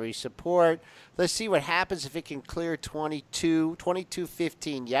temporary support. Let's see what happens if it can clear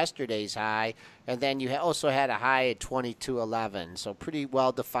 $22.15 yesterday's high, and then you also had a high at $22.11, so pretty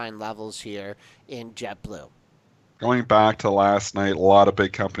well-defined levels here in JetBlue. Going back to last night, a lot of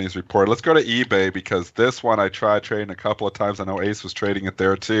big companies reported. Let's go to eBay because this one I tried trading a couple of times. I know Ace was trading it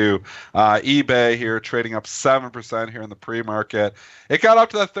there too. eBay here trading up 7% here in the pre-market. It got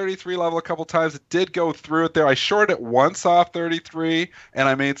up to that 33 level a couple times. It did go through it there. I shorted it once off 33 and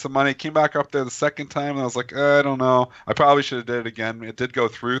I made some money. It came back up there the second time and I was like, I don't know. I probably should have did it again. It did go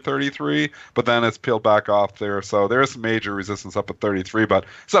through 33, but then it's peeled back off there. So there's some major resistance up at 33, but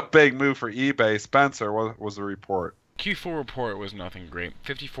it's a big move for eBay. Spencer, what was the report? Q4 report was nothing great.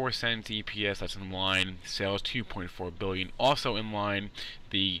 54 cents EPS, that's in line. Sales 2.4 billion, also in line.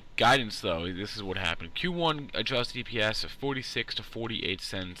 The guidance, though, this is what happened. Q1 adjusted EPS of 46 to 48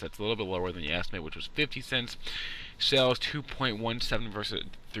 cents. That's a little bit lower than the estimate, which was 50 cents. Sales 2.17 versus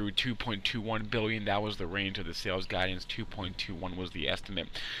through 2.21 billion. That was the range of the sales guidance. 2.21 was the estimate.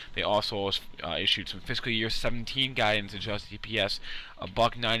 They also issued some fiscal year 17 guidance, adjusted EPS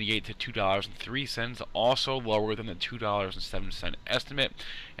 $1.98 to $2.03, also lower than the $2.07 estimate.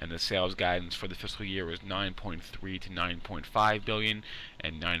 And the sales guidance for the fiscal year was 9.3 to 9.5 billion,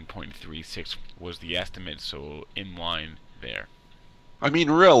 and 9.36 was the estimate. So in line there. I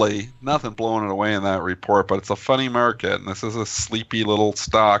mean, really, nothing blowing it away in that report, but it's a funny market, and this is a sleepy little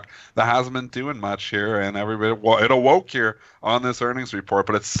stock that hasn't been doing much here, and everybody, well, it awoke here on this earnings report,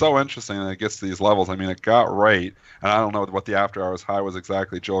 but it's so interesting that it gets to these levels. I mean, it got right, and I don't know what the after-hours high was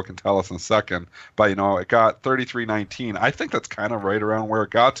exactly. Joel can tell us in a second, but, it got 33.19. I think that's kind of right around where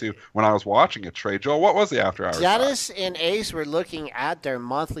it got to when I was watching it trade. Joel, what was the after-hours high? Dennis and Ace were looking at their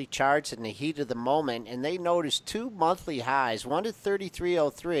monthly charts in the heat of the moment, and they noticed two monthly highs, one at 33.03.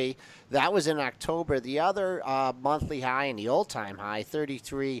 That was in October. The other monthly high and the all-time high,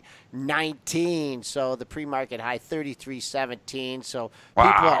 33.19. So the pre-market high, 33.17. So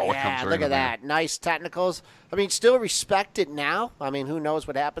wow, look at that. Nice technicals. I mean, still respect it now. I mean, who knows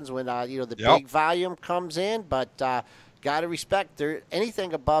what happens when the big volume comes in, but got to respect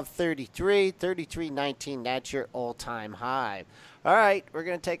anything above 33.19. That's your all-time high. All right, we're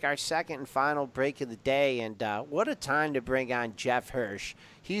going to take our second and final break of the day, and what a time to bring on Jeff Hirsch.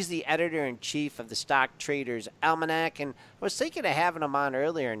 He's the editor-in-chief of the Stock Traders Almanac, and I was thinking of having him on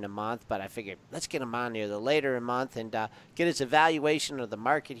earlier in the month, but I figured let's get him on near the later in the month and get his evaluation of the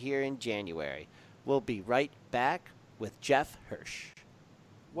market here in January. We'll be right back with Jeff Hirsch.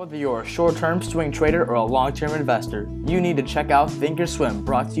 Whether you're a short-term swing trader or a long-term investor, you need to check out Thinkorswim,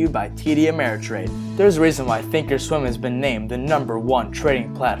 brought to you by TD Ameritrade. There's a reason why Thinkorswim has been named the #1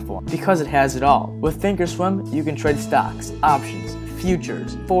 trading platform, because it has it all. With Thinkorswim, you can trade stocks, options,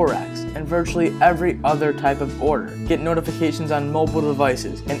 futures, forex, and virtually every other type of order. Get notifications on mobile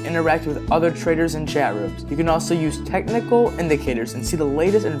devices and interact with other traders in chat rooms. You can also use technical indicators and see the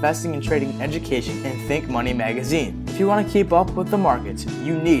latest investing and trading education in Think Money magazine. If you want to keep up with the markets,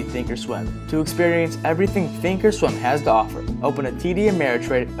 you need Thinkorswim. To experience everything Thinkorswim has to offer, open a TD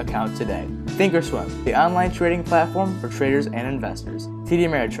Ameritrade account today. Thinkorswim, the online trading platform for traders and investors. TD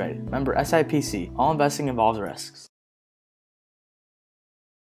Ameritrade, member SIPC. All investing involves risks.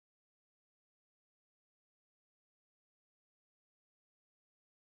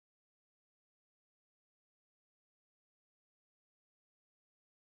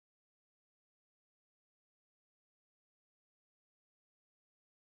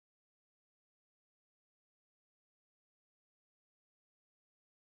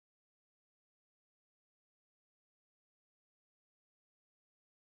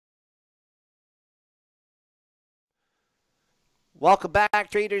 Welcome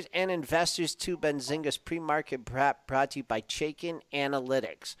back, traders and investors, to Benzinga's pre-market prep, brought to you by Chaikin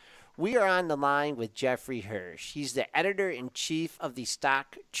Analytics. We are on the line with Jeffrey Hirsch. He's the editor-in-chief of the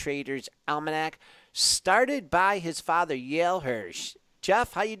Stock Traders Almanac, started by his father, Yale Hirsch.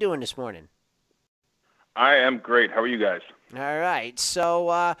 Jeff, how you doing this morning? I am great. How are you guys? All right.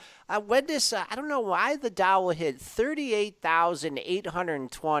 So when this, I don't know why the Dow will hit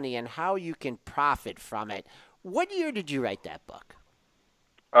 38,820 and how you can profit from it. What year did you write that book?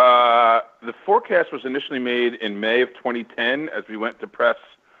 The forecast was initially made in May of 2010 as we went to press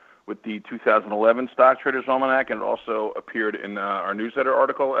with the 2011 Stock Traders Almanac, and it also appeared in our newsletter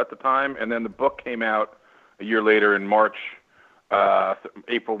article at the time. And then the book came out a year later in March,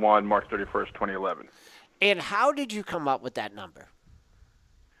 April 1, March 31st, 2011. And how did you come up with that number?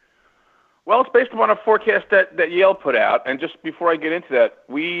 Well, it's based upon a forecast that Yale put out. And just before I get into that,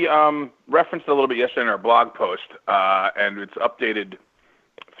 we referenced it a little bit yesterday in our blog post, and it's updated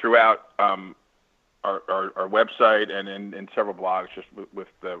throughout our website and in several blogs, just with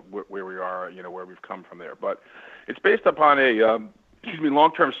where we are, where we've come from there. But it's based upon a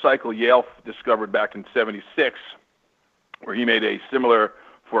long-term cycle Yale discovered back in '76, where he made a similar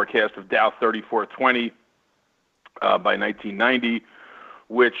forecast of Dow 3420 by 1990.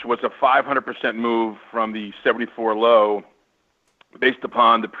 Which was a 500% move from the 74 low based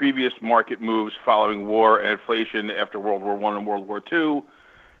upon the previous market moves following war and inflation after World War I and World War II,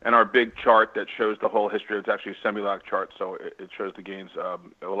 and our big chart that shows the whole history. It's actually a semi-log chart, so it shows the gains a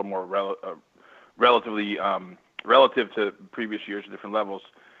little more relative to previous years at different levels.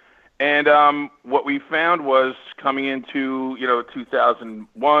 And what we found was coming into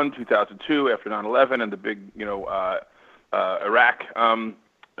 2001, 2002, after 9/11 and the big Iraq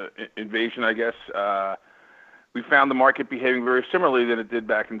invasion, I guess, we found the market behaving very similarly than it did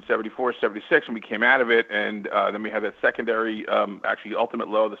back in 74, 76 when we came out of it. And then we had that secondary, actually ultimate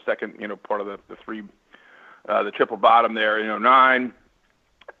low, the second, part of the three the triple bottom there in '09,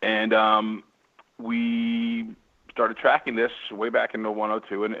 and we started tracking this way back in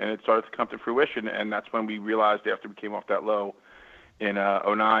 0102, and it started to come to fruition, and that's when we realized after we came off that low in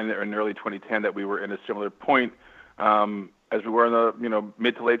 '09 or in early 2010 that we were in a similar point as we were in the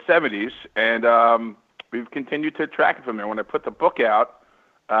mid to late '70s, and we've continued to track it from there. When I put the book out,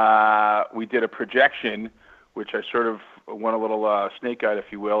 we did a projection, which I sort of went a little snake-eyed,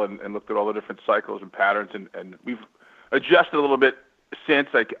 if you will, and looked at all the different cycles and patterns, and we've adjusted a little bit since.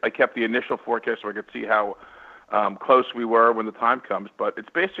 I kept the initial forecast so I could see how close we were when the time comes, but it's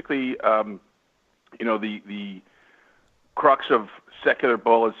basically the crux of secular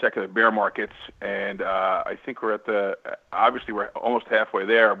bull and secular bear markets, and I think we're obviously we're almost halfway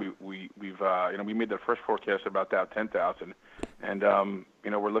there. We've we made the first forecast about Dow 10,000, and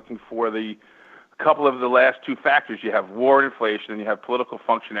we're looking for the couple of the last two factors. You have war and inflation, and you have political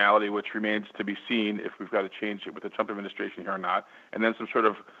functionality, which remains to be seen if we've got to change it with the Trump administration here or not, and then some sort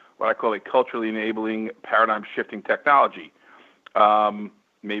of what I call a culturally enabling paradigm-shifting technology.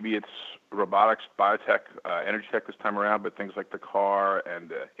 Maybe it's robotics, biotech, energy tech this time around, but things like the car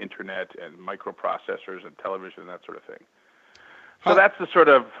and internet and microprocessors and television and that sort of thing. So that's the sort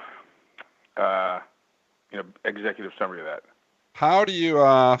of executive summary of that. How do you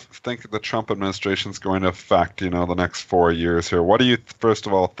think the Trump administration is going to affect, the next 4 years here? What do you, first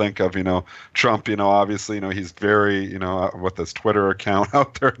of all, think of, Trump, obviously, he's very, with his Twitter account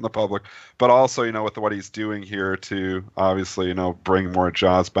out there in the public, but also, with what he's doing here to obviously, bring more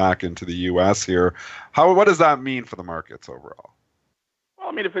jobs back into the U.S. here. What does that mean for the markets overall? Well,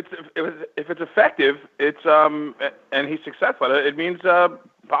 I mean, if it's effective, it's and he's successful, it means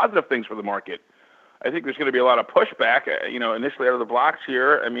positive things for the market. I think there's going to be a lot of pushback, initially out of the blocks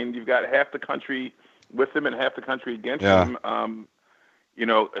here. I mean, you've got half the country with him and half the country against him.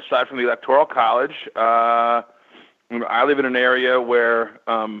 Aside from the Electoral College, I live in an area where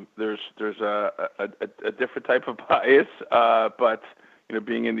there's a different type of bias, but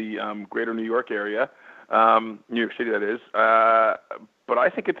being in the greater New York area, New York City that is, but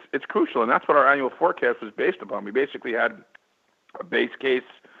I think it's crucial, and that's what our annual forecast was based upon. We basically had a base case,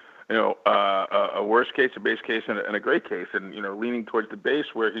 a worst case, a base case, and a great case, and leaning towards the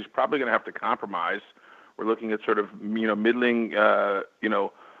base where he's probably going to have to compromise. We're looking at sort of middling,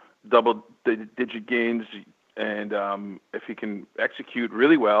 double-digit gains, and if he can execute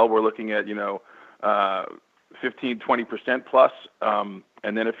really well, we're looking at 15-20% plus, and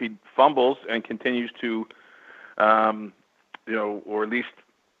then if he fumbles and continues to, or at least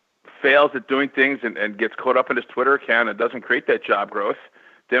fails at doing things and gets caught up in his Twitter account and doesn't create that job growth,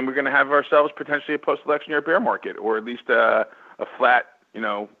 then we're going to have ourselves potentially a post-election year bear market, or at least a flat,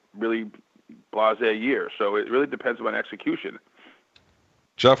 really blasé year. So it really depends on execution.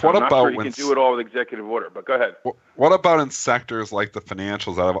 Jeff, what I'm about not sure you can do it all with executive order, but go ahead. What about in sectors like the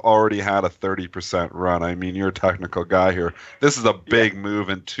financials that have already had a 30% run? I mean, you're a technical guy here. This is a big move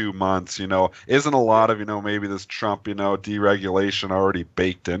in 2 months. Isn't a lot of maybe this Trump deregulation already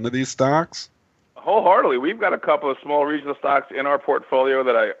baked into these stocks? Wholeheartedly. We've got a couple of small regional stocks in our portfolio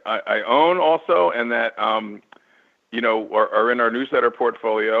that I own also, and that are in our newsletter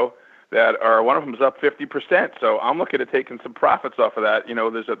portfolio. That are, one of them is up 50%. So I'm looking at taking some profits off of that.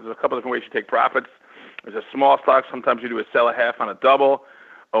 There's a couple of different ways you take profits. There's a small stock. Sometimes you do a sell a half on a double,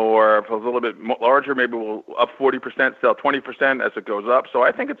 or if it's a little bit larger, maybe we'll up 40%, sell 20% as it goes up. So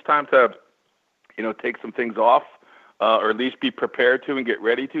I think it's time to, take some things off, or at least be prepared to and get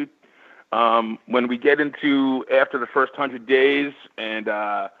ready to. When we get into after the first 100 days and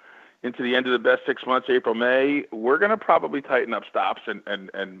into the end of the best 6 months, April, May, we're going to probably tighten up stops and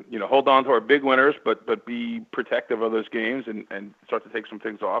hold on to our big winners, but be protective of those gains and start to take some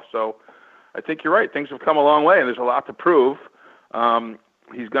things off. So I think you're right. Things have come a long way, and there's a lot to prove.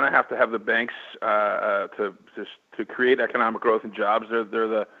 He's going to have the banks to create economic growth and jobs. They're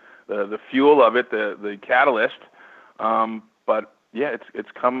the fuel of it, the catalyst. But yeah,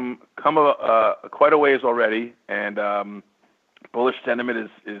 it's come quite a ways already, and bullish sentiment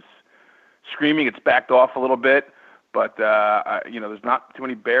is screaming. It's backed off a little bit, but there's not too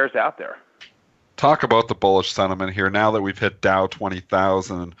many bears out there. Talk about the bullish sentiment here. Now that we've hit Dow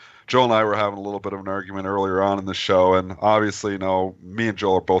 20,000, Joel and I were having a little bit of an argument earlier on in the show, and obviously, me and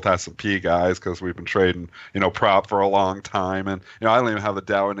Joel are both S&P guys because we've been trading, prop for a long time, and I don't even have the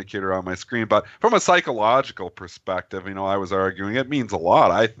Dow indicator on my screen. But from a psychological perspective, I was arguing it means a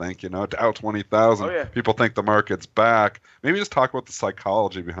lot. I think, Dow 20,000. Oh, yeah. People think the market's back. Maybe just talk about the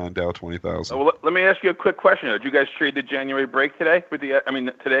psychology behind Dow 20,000. Well, let me ask you a quick question. Did you guys trade the January break today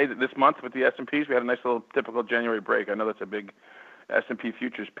this month with the S&Ps? We had a nice little typical January break. I know that's a big S&P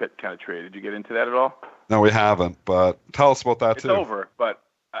futures pit kind of trade. Did you get into that at all? No, we haven't, but tell us about that It's too. over, but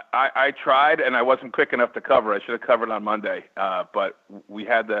I tried and I wasn't quick enough to cover. I should have covered on Monday, but we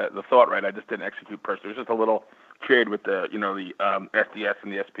had the thought right. I just didn't execute personally. It was just a little trade with the SDS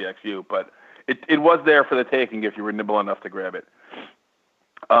and the SPXU, but it was there for the taking if you were nimble enough to grab it.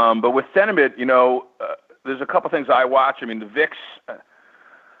 But with sentiment, there's a couple things I watch. I mean, the VIX.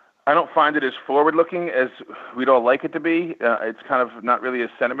 I don't find it as forward-looking as we'd all like it to be. It's kind of not really a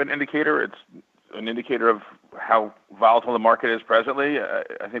sentiment indicator. It's an indicator of how volatile the market is presently.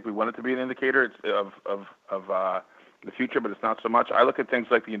 I think we want it to be an indicator of the future, but it's not so much. I look at things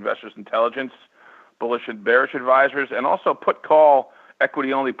like the investors' intelligence, bullish and bearish advisors, and also put call,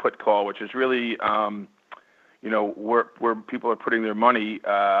 equity-only put call, which is really where people are putting their money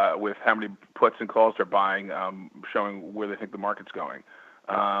with how many puts and calls they're buying, showing where they think the market's going.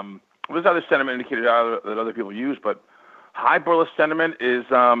 There's other sentiment indicators that other people use, but high bullish sentiment is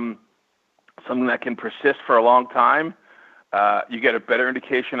something that can persist for a long time. You get a better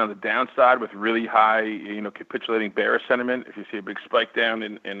indication on the downside with really high, capitulating bearish sentiment. If you see a big spike down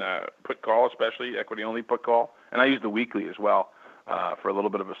in put call, especially equity-only put call, and I use the weekly as well for a little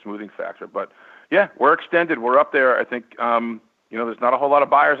bit of a smoothing factor. But yeah, we're extended. We're up there. I think there's not a whole lot of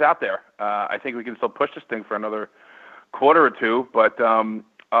buyers out there. I think we can still push this thing for another quarter or two, but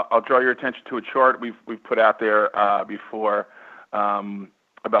I'll draw your attention to a chart we've put out there before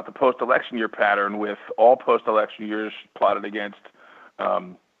about the post-election year pattern, with all post-election years plotted against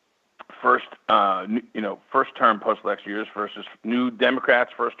first-term post-election years versus new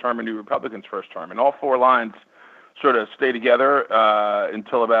Democrats' first term and new Republicans' first term, and all four lines sort of stay together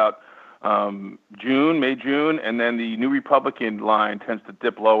until about May, June, and then the new Republican line tends to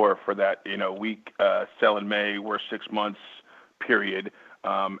dip lower for that, weak sell in May, worst 6 months period.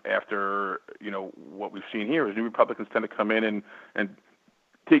 After, what we've seen here is new Republicans tend to come in and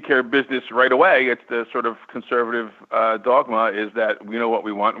take care of business right away. It's the sort of conservative dogma is that we know what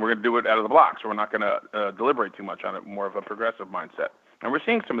we want and we're going to do it out of the blocks. So we're not going to deliberate too much on it, more of a progressive mindset. And we're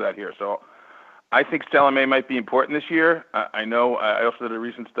seeing some of that here. So I think sell in May might be important this year. I know I also did a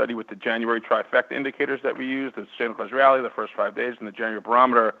recent study with the January trifecta indicators that we used, the Santa Claus rally, the first 5 days, and the January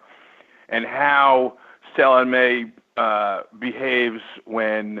barometer, and how sell in May behaves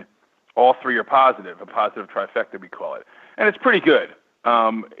when all three are positive, a positive trifecta we call it. And it's pretty good.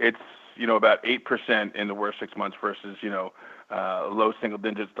 It's, about 8% in the worst 6 months versus, low single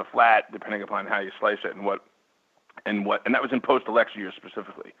digits to flat, depending upon how you slice it and that was in post-election years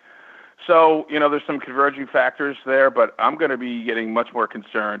specifically. So, there's some converging factors there, but I'm going to be getting much more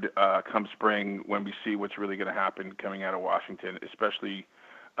concerned come spring when we see what's really going to happen coming out of Washington, especially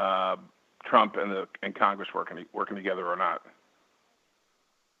Trump and Congress working together or not.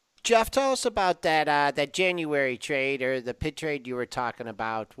 Jeff, tell us about that January trade or the pit trade you were talking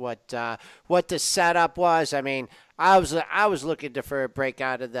about. What the setup was. I mean, I was looking for a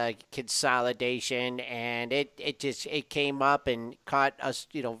breakout of the consolidation, and it came up and caught us,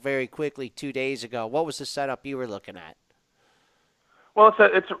 very quickly 2 days ago. What was the setup you were looking at? Well,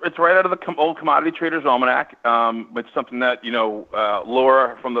 it's right out of the old Commodity Traders Almanac. It's something that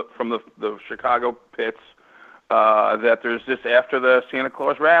Laura from the Chicago pits. That there's this after the Santa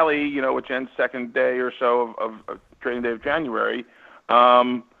Claus rally, which ends second day or so of trading day of January.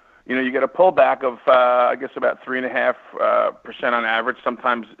 You get a pullback of I guess about 3.5% on average,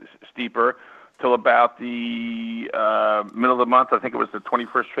 sometimes steeper, till about the middle of the month. I think it was the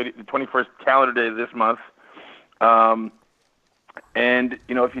 21st calendar day of this month. And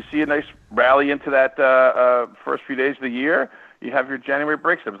if you see a nice rally into that first few days of the year, you have your January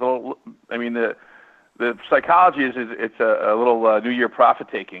breaks. It was a little. I mean the psychology is it's a little New Year profit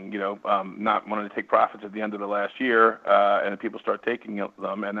taking, not wanting to take profits at the end of the last year, and people start taking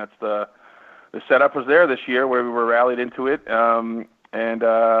them, and that's the setup was there this year where we were rallied into it, and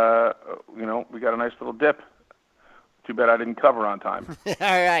we got a nice little dip. Too bad I didn't cover on time. All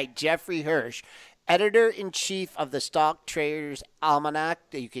right, Jeffrey Hirsch, editor-in-chief of the Stock Traders Almanac.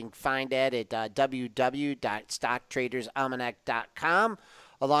 You can find that at www.stocktradersalmanac.com.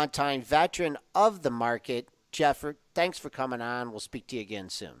 A longtime veteran of the market. Jeff, thanks for coming on. We'll speak to you again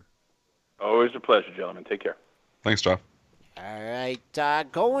soon. Always a pleasure, gentlemen. Take care. Thanks, Jeff. All right.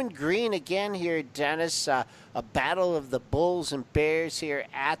 Going green again here, Dennis. A battle of the bulls and bears here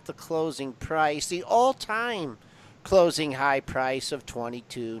at the closing price. The all-time closing high price of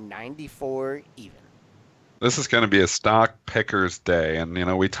 $22.94 even. This is going to be a stock pickers day. And,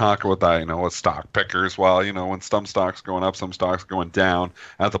 we talk about that, with stock pickers. Well, when some stocks going up, some stocks going down.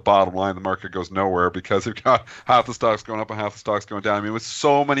 At the bottom line, the market goes nowhere because you've got half the stocks going up and half the stocks going down. I mean, with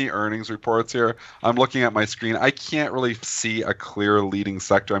so many earnings reports here, I'm looking at my screen. I can't really see a clear leading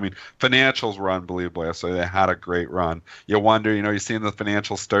sector. I mean, financials were unbelievable yesterday. They had a great run. You wonder, you're seeing the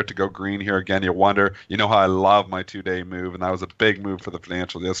financials start to go green here again. You wonder, how I love my 2-day move, and that was a big move for the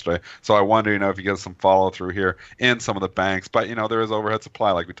financials yesterday. So I wonder, if you get some follow through here in some of the banks. But, there is overhead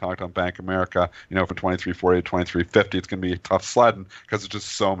supply, like we talked on Bank of America, from 23.40 to 23.50. It's going to be tough sledding because there's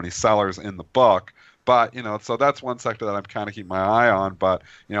just so many sellers in the book. But, so that's one sector that I'm kind of keeping my eye on. But,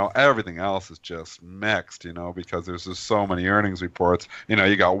 everything else is just mixed, because there's just so many earnings reports.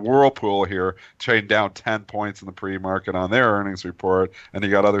 You got Whirlpool here trading down 10 points in the pre-market on their earnings report. And you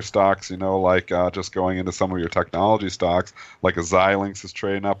got other stocks, like just going into some of your technology stocks, like a Xilinx is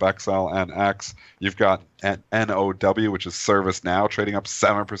trading up, XLNX. You've got NOW, which is ServiceNow, trading up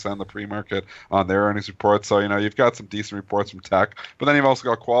 7% in the pre-market on their earnings report. So, you've got some decent reports from tech. But then you've also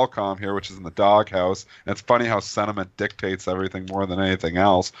got Qualcomm here, which is in the doghouse. And it's funny how sentiment dictates everything more than anything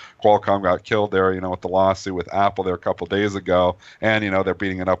else. Qualcomm got killed there, with the lawsuit with Apple there a couple days ago. And, they're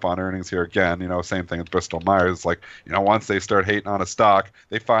beating it up on earnings here again. Same thing with Bristol Myers. It's like, once they start hating on a stock,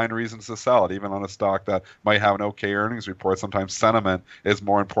 they find reasons to sell it, even on a stock that might have an okay earnings report. Sometimes sentiment is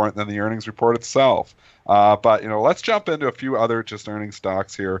more important than the earnings report itself. But, let's jump into a few other just earning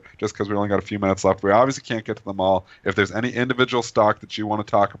stocks here, just because we only got a few minutes left. We obviously can't get to them all. If there's any individual stock that you want to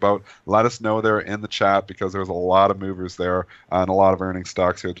talk about, let us know there in the chat, because there's a lot of movers there and a lot of earning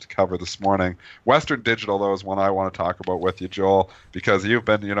stocks here to cover this morning. Western Digital, though, is one I want to talk about with you, Joel, because you've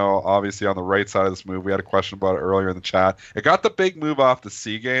been, obviously on the right side of this move. We had a question about it earlier in the chat. It got the big move off the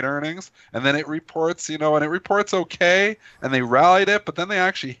Seagate earnings, and then it reports, and it reports okay, and they rallied it, but then they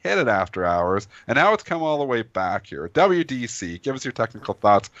actually hit it after hours, and now it's come all the way back here. WDC, give us your technical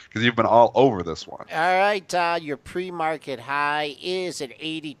thoughts, because you've been all over this one. All right, your pre-market high is at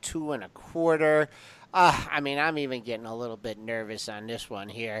 82 and a quarter. I'm even getting a little bit nervous on this one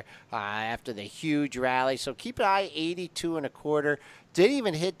here after the huge rally. So keep an eye, 82 and a quarter. Didn't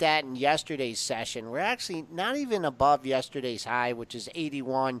even hit that in yesterday's session. We're actually not even above yesterday's high, which is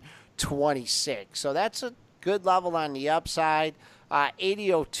 81.26. So that's a good level on the upside.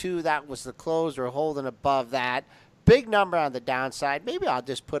 80.02, that was the close. We're holding above that. Big number on the downside. Maybe I'll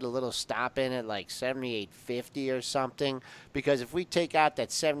just put a little stop in at like 78.50 or something, because if we take out that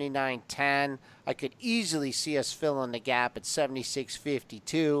 79.10, I could easily see us filling the gap at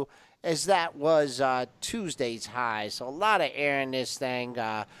 76.52, as that was Tuesday's high. So a lot of air in this thing.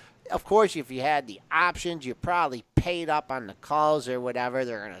 Of course, if you had the options, you probably paid up on the calls or whatever.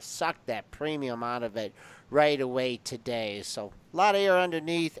 They're going to suck that premium out of it right away today. So a lot of air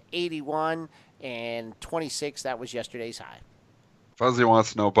underneath, 81 and 26. That was yesterday's high. Fuzzy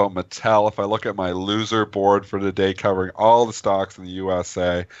wants to know about Mattel. If I look at my loser board for the day covering all the stocks in the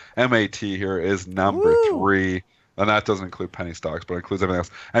USA, MAT here is number 3. And that doesn't include penny stocks, but it includes everything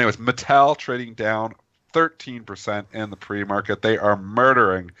else. Anyways, Mattel trading down 13% in the pre-market. They are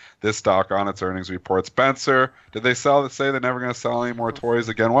murdering this stock on its earnings report. Spencer, did they say they're never going to sell any more toys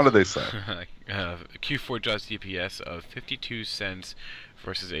again? What did they say? Q4 adjusted EPS of 52 cents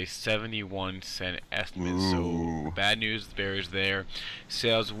versus a 71-cent estimate. Ooh. So bad news bears there.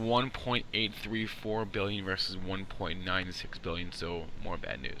 Sales 1.834 billion versus 1.96 billion. So more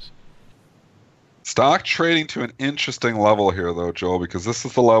bad news. Stock trading to an interesting level here, though, Joel, because this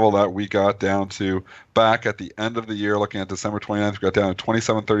is the level that we got down to back at the end of the year, looking at December 29th. We got down to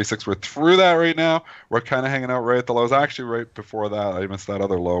 27.36. We're through that right now. We're kind of hanging out right at the lows. Actually, right before that, I missed that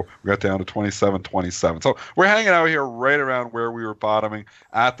other low. We got down to 27.27. So we're hanging out here right around where we were bottoming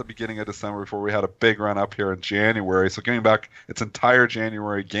at the beginning of December before we had a big run up here in January. So getting back its entire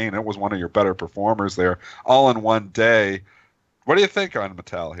January gain, it was one of your better performers there, all in one day. What do you think on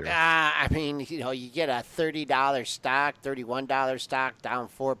Mattel here? You get a $30 stock, $31 stock down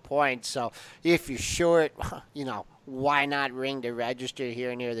 4 points. So if you're short, why not ring the register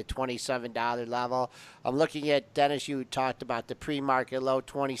here near the $27 level? I'm looking at, Dennis, you talked about the pre-market low,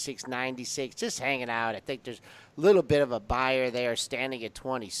 26.96, just hanging out. I think there's a little bit of a buyer there standing at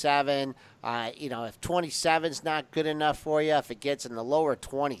 27. If 27's not good enough for you, if it gets in the lower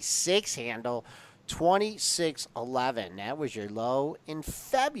 26 handle, 26.11. That was your low in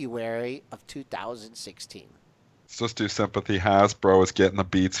February of 2016. Let's just do sympathy. Hasbro is getting the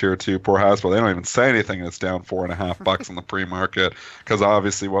beats here too. Poor Hasbro. They don't even say anything, and it's down $4.50 in the pre-market, because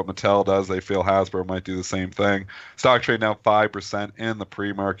obviously what Mattel does, they feel Hasbro might do the same thing. Stock trading down 5% in the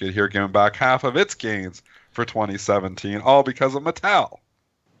pre-market here, giving back half of its gains for 2017, all because of Mattel.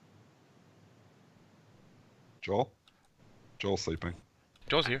 Joel? Joel's sleeping.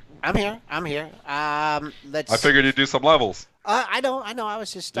 Joel's here. I'm here. Let's. I figured you'd do some levels. I know. I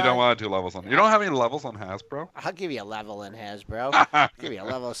was just. You don't want to do levels on. You don't have any levels on Hasbro. I'll give you a level in Hasbro. I'll give you a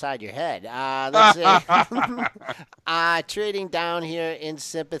level inside your head. Let's see. Trading down here in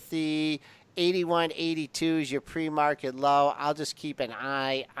sympathy. 81.82 is your pre-market low. I'll just keep an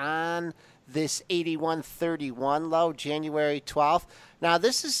eye on this 81.31 low, January 12th. Now,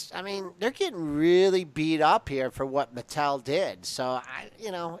 this is, they're getting really beat up here for what Mattel did. So,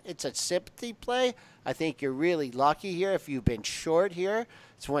 it's a sympathy play. I think you're really lucky here if you've been short here.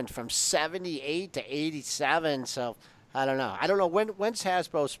 It's went from 78 to 87. So, I don't know. When's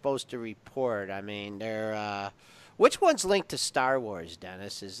Hasbro supposed to report? They're which one's linked to Star Wars,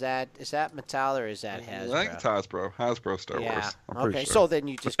 Dennis? Is that Mattel or is that Hasbro? I think it's Hasbro. Hasbro Star Wars. I'm pretty sure. So then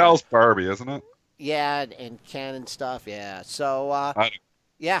you just Mattel's Barbie, isn't it? Yeah, and canon stuff. Yeah. So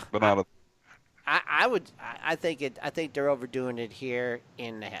yeah. But not I think they're overdoing it here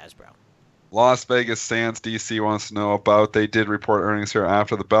in the Hasbro. Las Vegas Sands DC wants to know about. They did report earnings here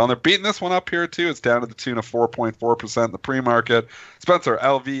after the bell, and they're beating this one up here too. It's down to the tune of 4.4% in the pre-market. Spencer,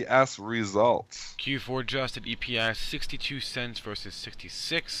 LVS results. Q4 adjusted EPS 62 cents versus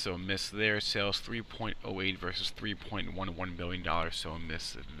 66, so a miss there. Sales 3.08 versus 3.11 billion dollars, so a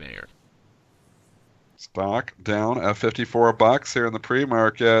miss there. Stock down at $54 here in the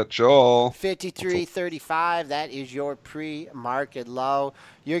pre-market. Joel. 53.35. That is your pre-market low.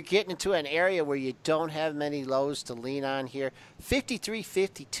 You're getting into an area where you don't have many lows to lean on here.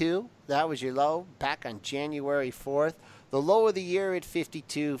 53.52. That was your low back on January 4th. The low of the year at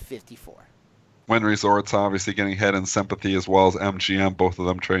 52.54. Wynn Resorts obviously getting hit in sympathy, as well as MGM, both of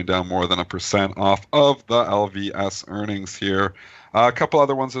them trading down more than 1% off of the LVS earnings here. A couple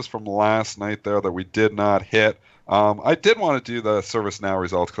other ones just from last night there that we did not hit. I did want to do the ServiceNow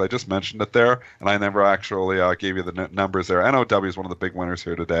results because I just mentioned it there, and I never actually gave you the numbers there. NOW is one of the big winners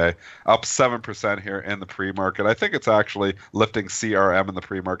here today, up 7% here in the pre-market. I think it's actually lifting CRM in the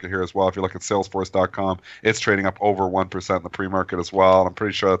pre-market here as well. If you look at Salesforce.com, it's trading up over 1% in the pre-market as well, and I'm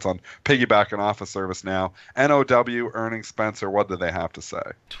pretty sure that's on piggybacking off of ServiceNow. NOW earnings, Spencer, what do they have to say?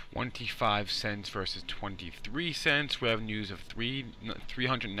 25 cents versus 23 cents. Revenues of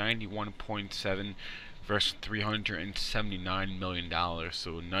 391.7 versus $379 million.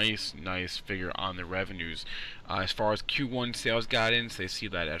 So nice figure on the revenues. As far as Q1 sales guidance, they see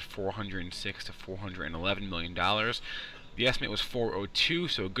that at $406 to $411 million. The estimate was 402,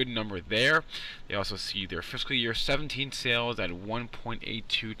 so a good number there. They also see their fiscal year 17 sales at 1.82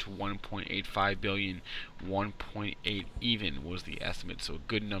 to 1.85 billion. 1.8 even was the estimate, so a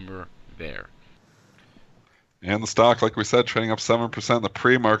good number there. And the stock, like we said, trading up 7% in the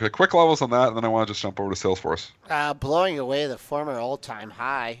pre-market. Quick levels on that, and then I want to just jump over to Salesforce. Blowing away the former all-time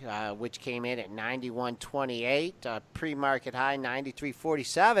high, which came in at 91.28. Pre-market high,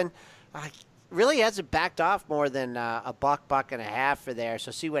 93.47. Really hasn't backed off more than a buck and a half for there. So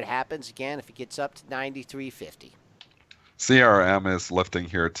see what happens again if it gets up to 93.50. CRM is lifting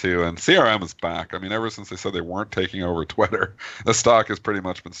here too, and CRM is back. Ever since they said they weren't taking over Twitter, the stock has pretty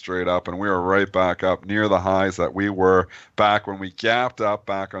much been straight up, and we are right back up near the highs that we were back when we gapped up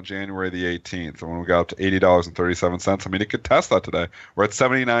back on January the 18th, and when we got up to $80.37. It could test that today. We're at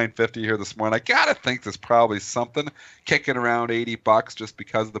 $79.50 here this morning. I gotta think there's probably something kicking around $80 just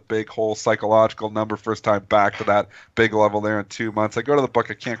because of the big whole psychological number. First time back to that big level there in 2 months. I go to the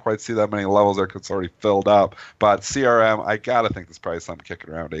book, I can't quite see that many levels there because it's already filled up, but CRM, I gotta think there's probably something kicking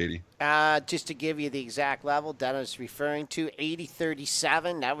around 80. Just to give you the exact level, Dennis referring to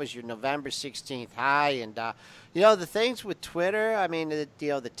 80.37. That was your November 16th high. And the things with Twitter,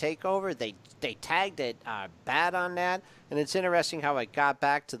 the takeover, they tagged it bad on that. And it's interesting how it got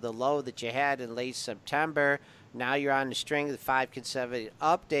back to the low that you had in late September. Now you're on the string of the 5 consecutive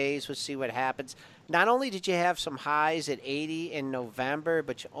up days. We'll see what happens. Not only did you have some highs at 80 in November,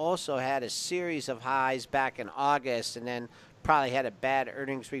 but you also had a series of highs back in August, and then probably had a bad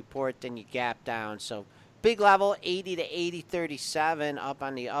earnings report, then you gap down. So big level, 80 to 80.37 up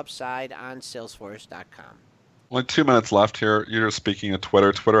on the upside on Salesforce.com. Only 2 minutes left here. You're speaking of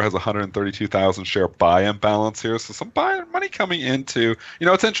Twitter. Twitter has 132,000 share buy-in balance here, so some buy money coming into.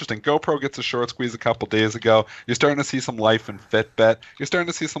 It's interesting. GoPro gets a short squeeze a couple days ago. You're starting to see some life in Fitbit. You're starting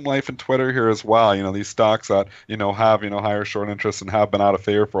to see some life in Twitter here as well. These stocks that have higher short interest and have been out of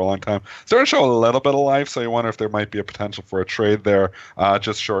favor for a long time starting to show a little bit of life. So you wonder if there might be a potential for a trade there,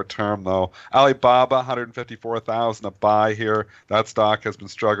 just short term though. Alibaba 154,000 a buy here. That stock has been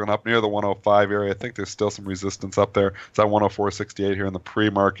struggling up near the 105 area. I think there's still some resistance resistance up there. It's at 104.68 here in the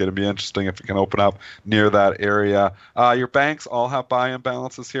pre-market. It'd be interesting if it can open up near that area. Your banks all have buy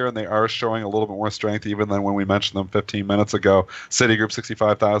imbalances here, and they are showing a little bit more strength even than when we mentioned them 15 minutes ago. Citigroup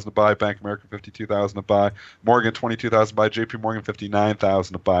 65,000 to buy, Bank of America 52,000 to buy, Morgan 22,000 to buy, JP Morgan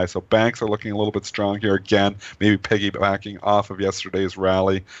 59,000 to buy. So banks are looking a little bit strong here again, maybe piggybacking off of yesterday's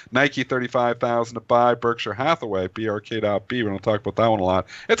rally. Nike 35,000 to buy, Berkshire Hathaway, BRK.B, we don't talk about that one a lot.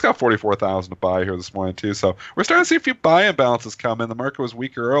 It's got 44,000 to buy here this morning too. So we're starting to see a few buy imbalances come in. The market was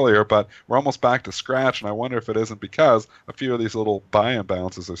weaker earlier, but we're almost back to scratch, and I wonder if it isn't because a few of these little buy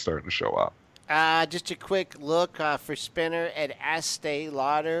imbalances are starting to show up. Just a quick look for Spinner at Estee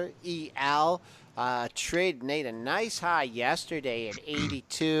Lauder, EL. Trade made a nice high yesterday at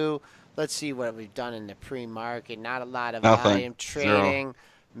 82. Let's see what we've done in the pre-market. Not a lot of volume trading. Zero.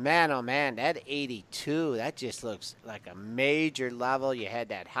 Man, oh man, that 82, that just looks like a major level. You had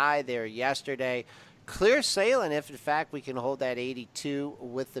that high there yesterday. Clear sailing if, in fact, we can hold that 82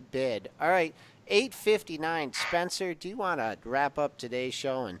 with the bid. All right, 8:59. Spencer, do you want to wrap up today's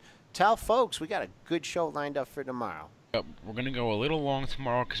show and tell folks we got a good show lined up for tomorrow? We're going to go a little long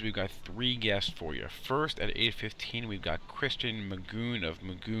tomorrow because we've got 3 guests for you. First, at 8:15, we've got Christian Magoon of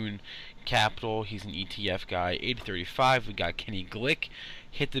Magoon Capital. He's an ETF guy. 8:35, we got Kenny Glick,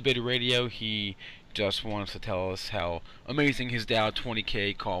 Hit the Bid Radio. He just wants to tell us how amazing his Dow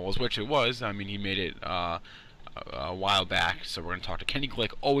 20K call was, which it was. I mean, he made it a while back, so we're going to talk to Kenny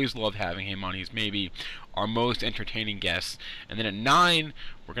Glick. Always love having him on. He's maybe our most entertaining guest. And then at 9,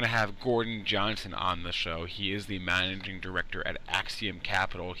 we're going to have Gordon Johnson on the show. He is the managing director at Axiom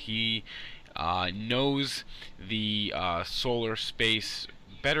Capital. He knows the solar space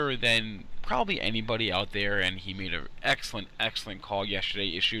better than probably anybody out there, and he made an excellent call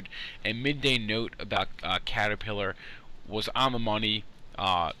yesterday. Issued a midday note about Caterpillar, was on the money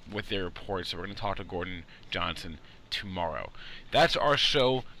with their report. So we're going to talk to Gordon Johnson tomorrow. That's our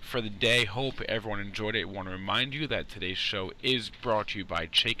show for the day. Hope everyone enjoyed it. I want to remind you that today's show is brought to you by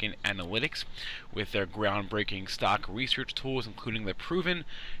Chaikin Analytics with their groundbreaking stock research tools, including the proven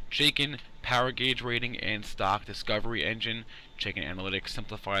Chaikin Power Gauge Rating and Stock Discovery Engine. Chaikin Analytics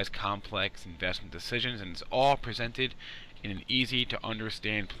simplifies complex investment decisions, and it's all presented in an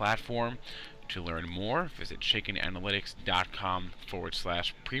easy-to-understand platform. To learn more, visit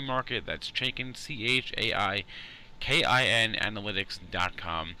chaikinanalytics.com/premarket. That's Chaikin, CHAIKIN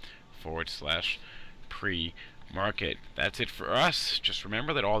analytics.com/pre-market. That's it for us. Just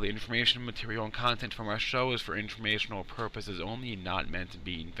remember that all the information, material, and content from our show is for informational purposes only, not meant to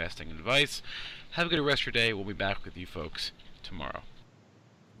be investing advice. Have a good rest of your day. We'll be back with you folks tomorrow.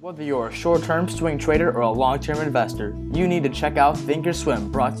 Whether you're a short-term swing trader or a long-term investor, you need to check out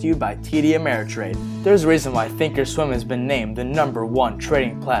Thinkorswim, brought to you by TD Ameritrade. There's a reason why Thinkorswim has been named the #1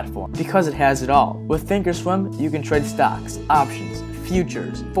 trading platform, because it has it all. With Thinkorswim, you can trade stocks, options,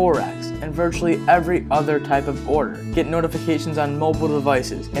 futures, forex, and virtually every other type of order. Get notifications on mobile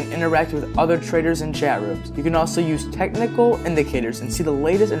devices and interact with other traders in chat rooms. You can also use technical indicators and see the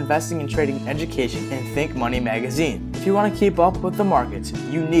latest investing and trading education in Think Money magazine. If you want to keep up with the markets,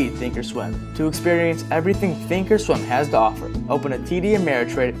 you need Thinkorswim. To experience everything Thinkorswim has to offer, open a TD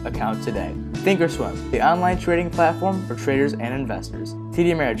Ameritrade account today. Thinkorswim, the online trading platform for traders and investors.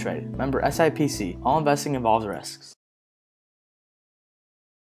 TD Ameritrade, member SIPC. All investing involves risks.